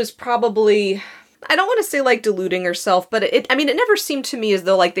like she was probably... I don't want to say deluding herself, but it never seemed to me as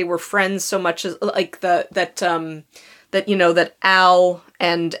though they were friends so much as that Al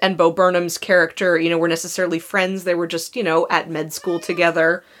and Bo Burnham's character, were necessarily friends. They were just, at med school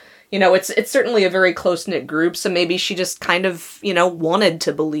together. It's certainly a very close-knit group, so maybe she just kind of, wanted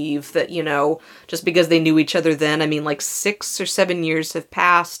to believe that, just because they knew each other then, 6 or 7 years have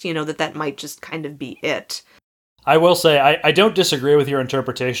passed, that might just kind of be it. I will say, I don't disagree with your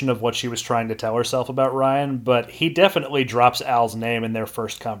interpretation of what she was trying to tell herself about Ryan, but he definitely drops Al's name in their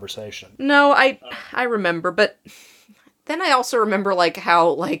first conversation. No, I remember, but then I also remember,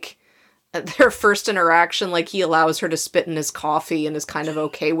 how, their first interaction, he allows her to spit in his coffee and is kind of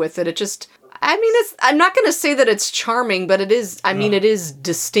okay with it. It just... I'm not going to say that it's charming, but it is, it is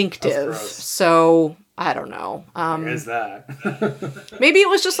distinctive. So... I don't know. Where is that? Maybe it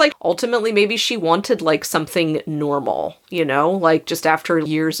was just ultimately maybe she wanted something normal, just after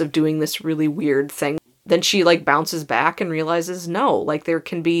years of doing this really weird thing. Then she bounces back and realizes no, there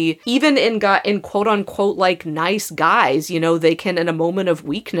can be, even in quote unquote nice guys, they can in a moment of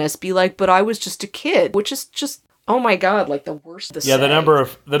weakness be but I was just a kid, which is just, oh my god, the worst to say. Yeah, the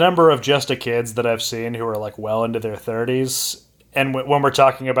number of just a kids that I've seen who are well into their 30s. And when we're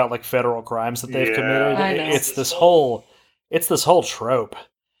talking about federal crimes that they've committed, it's this whole trope.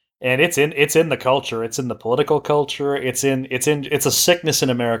 And it's in the culture. It's in the political culture. It's a sickness in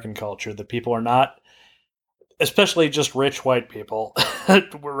American culture that people are not, especially just rich white people,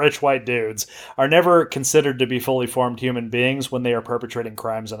 rich white dudes, are never considered to be fully formed human beings when they are perpetrating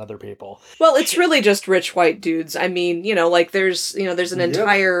crimes on other people. Well, it's really just rich white dudes. I mean, like there's an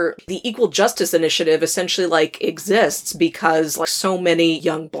entire, the Equal Justice Initiative essentially like exists because like so many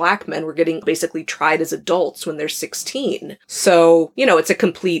young black men were getting basically tried as adults when they're 16. So, it's a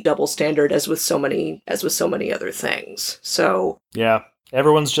complete double standard as with so many other things. So, yeah.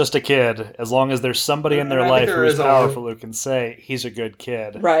 Everyone's just a kid, as long as there's somebody in their life who is powerful who can say, he's a good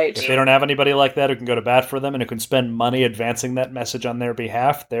kid. Right. If they don't have anybody like that who can go to bat for them and who can spend money advancing that message on their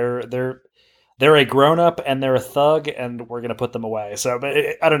behalf, they're a grown-up and they're a thug, and we're going to put them away. So, but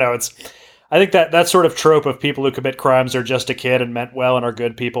I don't know, I think that sort of trope of people who commit crimes are just a kid and meant well and are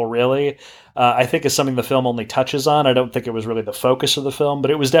good people, really, I think is something the film only touches on. I don't think it was really the focus of the film,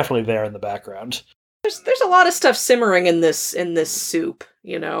 but it was definitely there in the background. There's a lot of stuff simmering in this soup,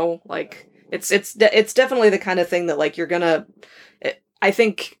 like it's definitely the kind of thing that like you're gonna, I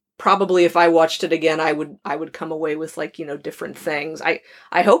think probably if I watched it again, I would come away with like, different things. I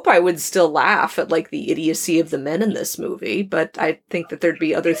hope I would still laugh at like the idiocy of the men in this movie, but I think that there'd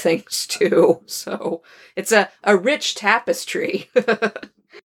be other things too. So it's a rich tapestry.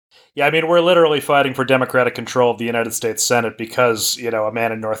 Yeah, I mean, we're literally fighting for Democratic control of the United States Senate because, a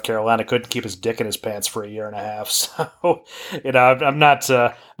man in North Carolina couldn't keep his dick in his pants for a year and a half. So, I'm not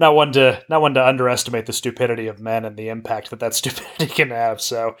one to underestimate the stupidity of men and the impact that stupidity can have.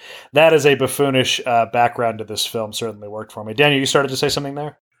 So that is a buffoonish background to this film. Certainly worked for me. Daniel, you started to say something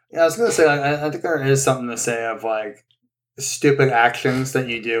there? Yeah, I was going to say, I think there is something to say of like stupid actions that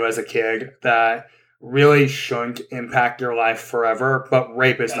you do as a kid that really shouldn't impact your life forever, but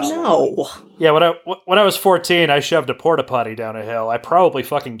rape is not. No. Yeah, when I was 14, I shoved a porta potty down a hill. I probably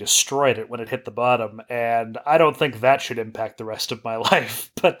fucking destroyed it when it hit the bottom, and I don't think that should impact the rest of my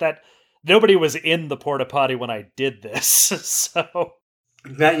life. But that nobody was in the porta potty when I did this, so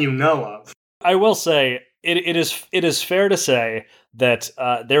that you know of. I will say it is fair to say that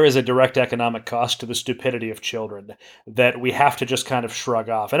there is a direct economic cost to the stupidity of children that we have to just kind of shrug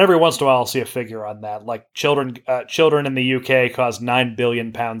off. And every once in a while, I'll see a figure on that. Like children in the UK caused £9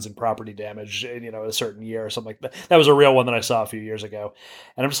 billion in property damage, a certain year or something like that. That was a real one that I saw a few years ago.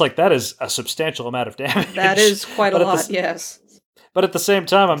 And I'm just like, that is a substantial amount of damage. That is quite a lot, yes. But at the same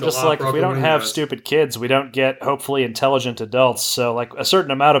time, I'm just like, if we don't have stupid kids, we don't get hopefully intelligent adults. So like a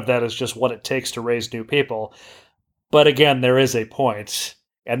certain amount of that is just what it takes to raise new people. But again, there is a point,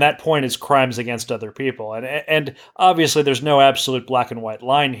 and that point is crimes against other people. And obviously, there's no absolute black and white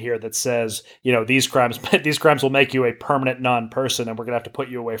line here that says, these crimes will make you a permanent non-person, and we're going to have to put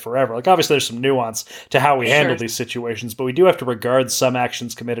you away forever. Like, obviously, there's some nuance to how we handle these situations, but we do have to regard some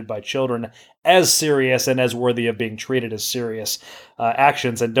actions committed by children as serious and as worthy of being treated as serious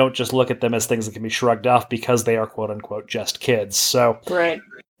actions, and don't just look at them as things that can be shrugged off because they are quote-unquote just kids. So, right.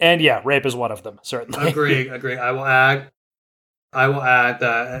 And yeah, rape is one of them, certainly. Agree. I will add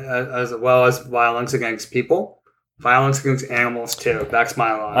that as well as violence against people, violence against animals too. That's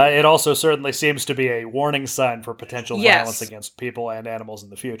my line. It also certainly seems to be a warning sign for potential violence against people and animals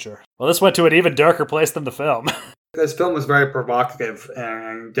in the future. Well, this went to an even darker place than the film. This film was very provocative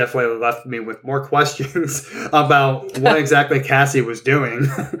and definitely left me with more questions about what exactly Cassie was doing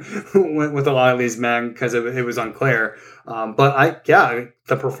with a lot of these men because it was unclear. But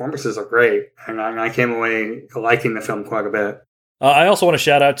the performances are great, and I came away liking the film quite a bit. I also want to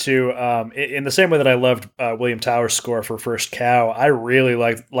shout out to, in the same way that I loved William Towers' score for First Cow, I really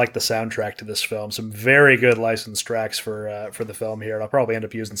like the soundtrack to this film. Some very good licensed tracks for the film here, and I'll probably end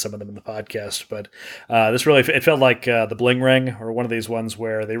up using some of them in the podcast. But this really, it felt like the Bling Ring, or one of these ones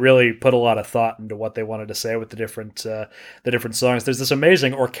where they really put a lot of thought into what they wanted to say with the different songs. There's this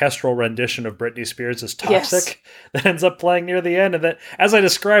amazing orchestral rendition of Britney Spears' Toxic that ends up playing near the end, and that, as I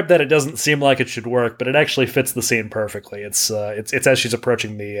described that, it doesn't seem like it should work, but it actually fits the scene perfectly. It's as she's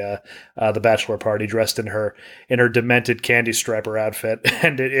approaching the bachelor party dressed in her demented Candy Striper outfit,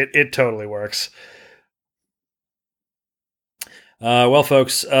 and it totally works. Well,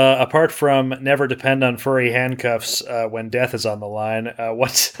 folks, apart from never depend on furry handcuffs when death is on the line,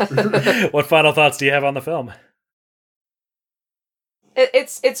 what final thoughts do you have on the film?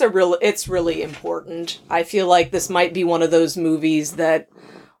 It's really important. I feel like this might be one of those movies that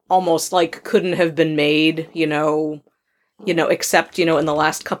almost like couldn't have been made, except, in the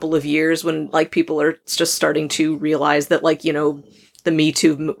last couple of years when like people are just starting to realize that like, the Me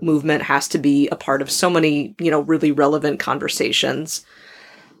Too movement has to be a part of so many, really relevant conversations.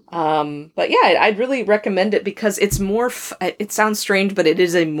 But yeah, I'd really recommend it because it's more, it sounds strange, but it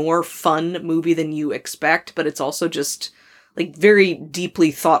is a more fun movie than you expect, but it's also just like very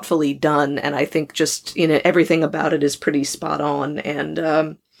deeply, thoughtfully done. And I think just, everything about it is pretty spot on.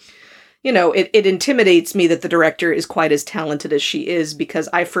 And, it intimidates me that the director is quite as talented as she is because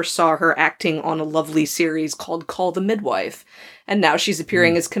I first saw her acting on a lovely series called Call the Midwife. And now she's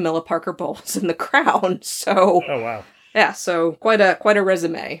appearing as Camilla Parker Bowles in The Crown. So, oh, wow. Yeah, so quite a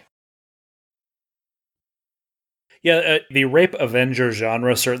resume. Yeah, the rape Avenger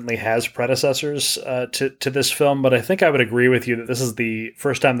genre certainly has predecessors to this film, but I think I would agree with you that this is the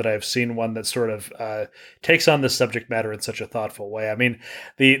first time that I've seen one that sort of takes on this subject matter in such a thoughtful way. I mean,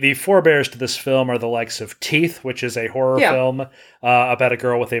 the forebears to this film are the likes of Teeth, which is a horror film about a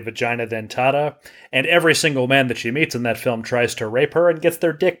girl with a vagina dentata, and every single man that she meets in that film tries to rape her and gets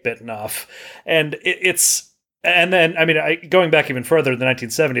their dick bitten off. And And then, I mean, going back even further in the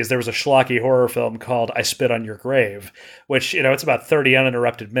 1970s, there was a schlocky horror film called I Spit on Your Grave, which, it's about 30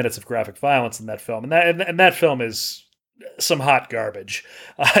 uninterrupted minutes of graphic violence in that film. And that film is some hot garbage.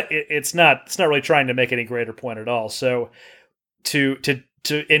 It's not really trying to make any greater point at all. So to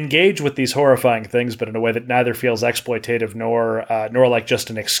engage with these horrifying things, but in a way that neither feels exploitative nor like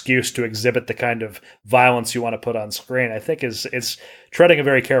just an excuse to exhibit the kind of violence you want to put on screen, I think is treading a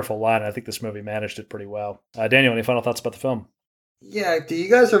very careful line. I think this movie managed it pretty well. Daniel, any final thoughts about the film? Yeah, do you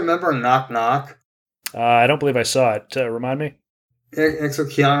guys remember Knock Knock? I don't believe I saw it. Remind me? It's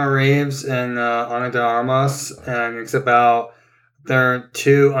with Keanu Reeves and Ana de Armas, and it's about there are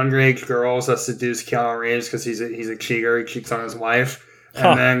two underage girls that seduce Keanu Reeves because he's a cheater. He cheats on his wife.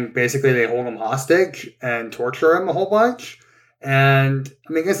 And then basically they hold him hostage and torture him a whole bunch. And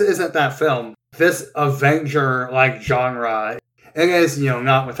I mean, this isn't that film. This Avenger-like genre, it is,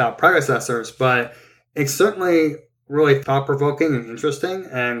 not without predecessors, but it's certainly really thought-provoking and interesting.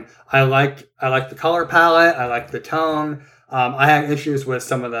 And I like the color palette. I like the tone. I had issues with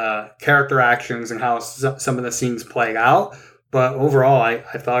some of the character actions and how some of the scenes played out. But overall, I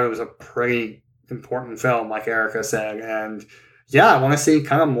thought it was a pretty important film, like Erica said. And yeah, I want to see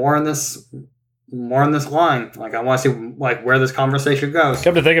kind of more in this line. Like, I want to see where this conversation goes.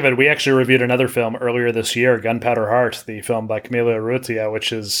 Come to think of it, we actually reviewed another film earlier this year, Gunpowder Heart, the film by Camila Urrutia,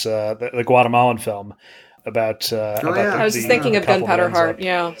 which is the Guatemalan film about. I was thinking of Gunpowder Heart.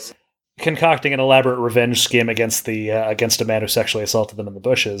 Yeah. Concocting an elaborate revenge scheme against a man who sexually assaulted them in the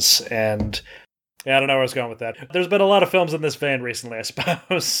bushes, and. Yeah, I don't know where I was going with that. There's been a lot of films in this vein recently, I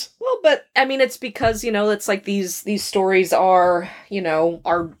suppose. Well, but I mean, it's because, it's like these stories are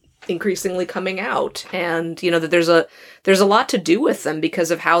increasingly coming out, and that there's a lot to do with them because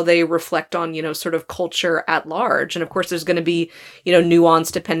of how they reflect on, sort of culture at large. And of course there's going to be,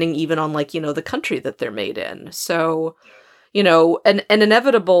 nuance depending even on the country that they're made in. So, an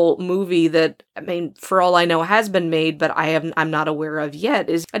inevitable movie that, I mean, for all I know has been made, but I'm not aware of yet,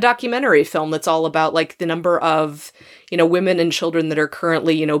 is a documentary film that's all about the number of, women and children that are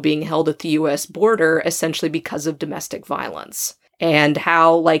currently, being held at the U.S. border essentially because of domestic violence. And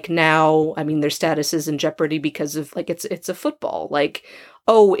how, now, I mean, their status is in jeopardy because of, it's a football.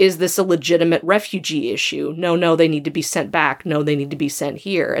 Oh, is this a legitimate refugee issue? No, they need to be sent back. No, they need to be sent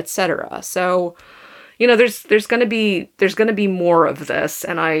here, etc. So... there's going to be more of this,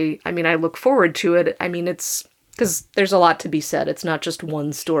 and I mean, I look forward to it. I mean, it's because there's a lot to be said. It's not just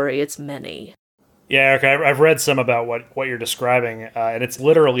one story; it's many. Yeah, Eric, I've read some about what you're describing, and it's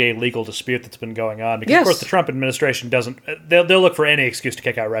literally a legal dispute that's been going on. Because, of course, the Trump administration doesn't... They'll look for any excuse to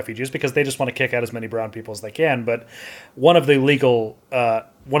kick out refugees because they just want to kick out as many brown people as they can. But one of the legal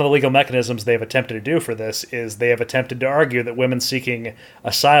mechanisms they've attempted to do for this is they have attempted to argue that women seeking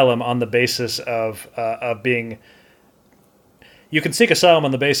asylum on the basis of being... You can seek asylum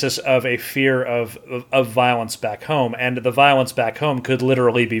on the basis of a fear of violence back home, and the violence back home could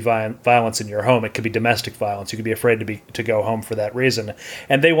literally be violence in your home. It could be domestic violence. You could be afraid to go home for that reason,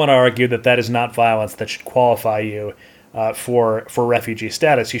 and they want to argue that is not violence that should qualify you for refugee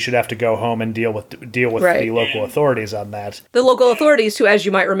status. You should have to go home and deal with right. The local authorities on that. The local authorities, who, as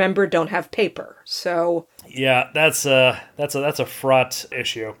you might remember, don't have paper. So yeah, that's a fraught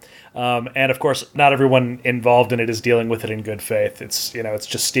issue. And of course, not everyone involved in it is dealing with it in good faith. It's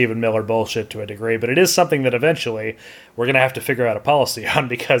just Stephen Miller bullshit to a degree, but it is something that eventually we're going to have to figure out a policy on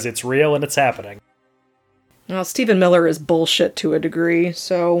because it's real and it's happening. Well, Stephen Miller is bullshit to a degree,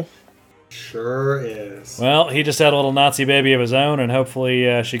 so... Sure is. Well, he just had a little Nazi baby of his own, and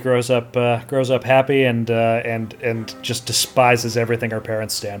hopefully she grows up happy and just despises everything her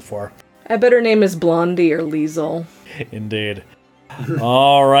parents stand for. I bet her name is Blondie or Liesel. Indeed.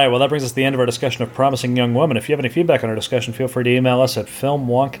 All right, well, that brings us to the end of our discussion of Promising Young Woman. If you have any feedback on our discussion, feel free to email us at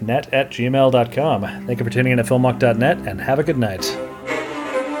filmwonknet@gmail.com. Thank you for tuning in to filmwonk.net, and have a good night.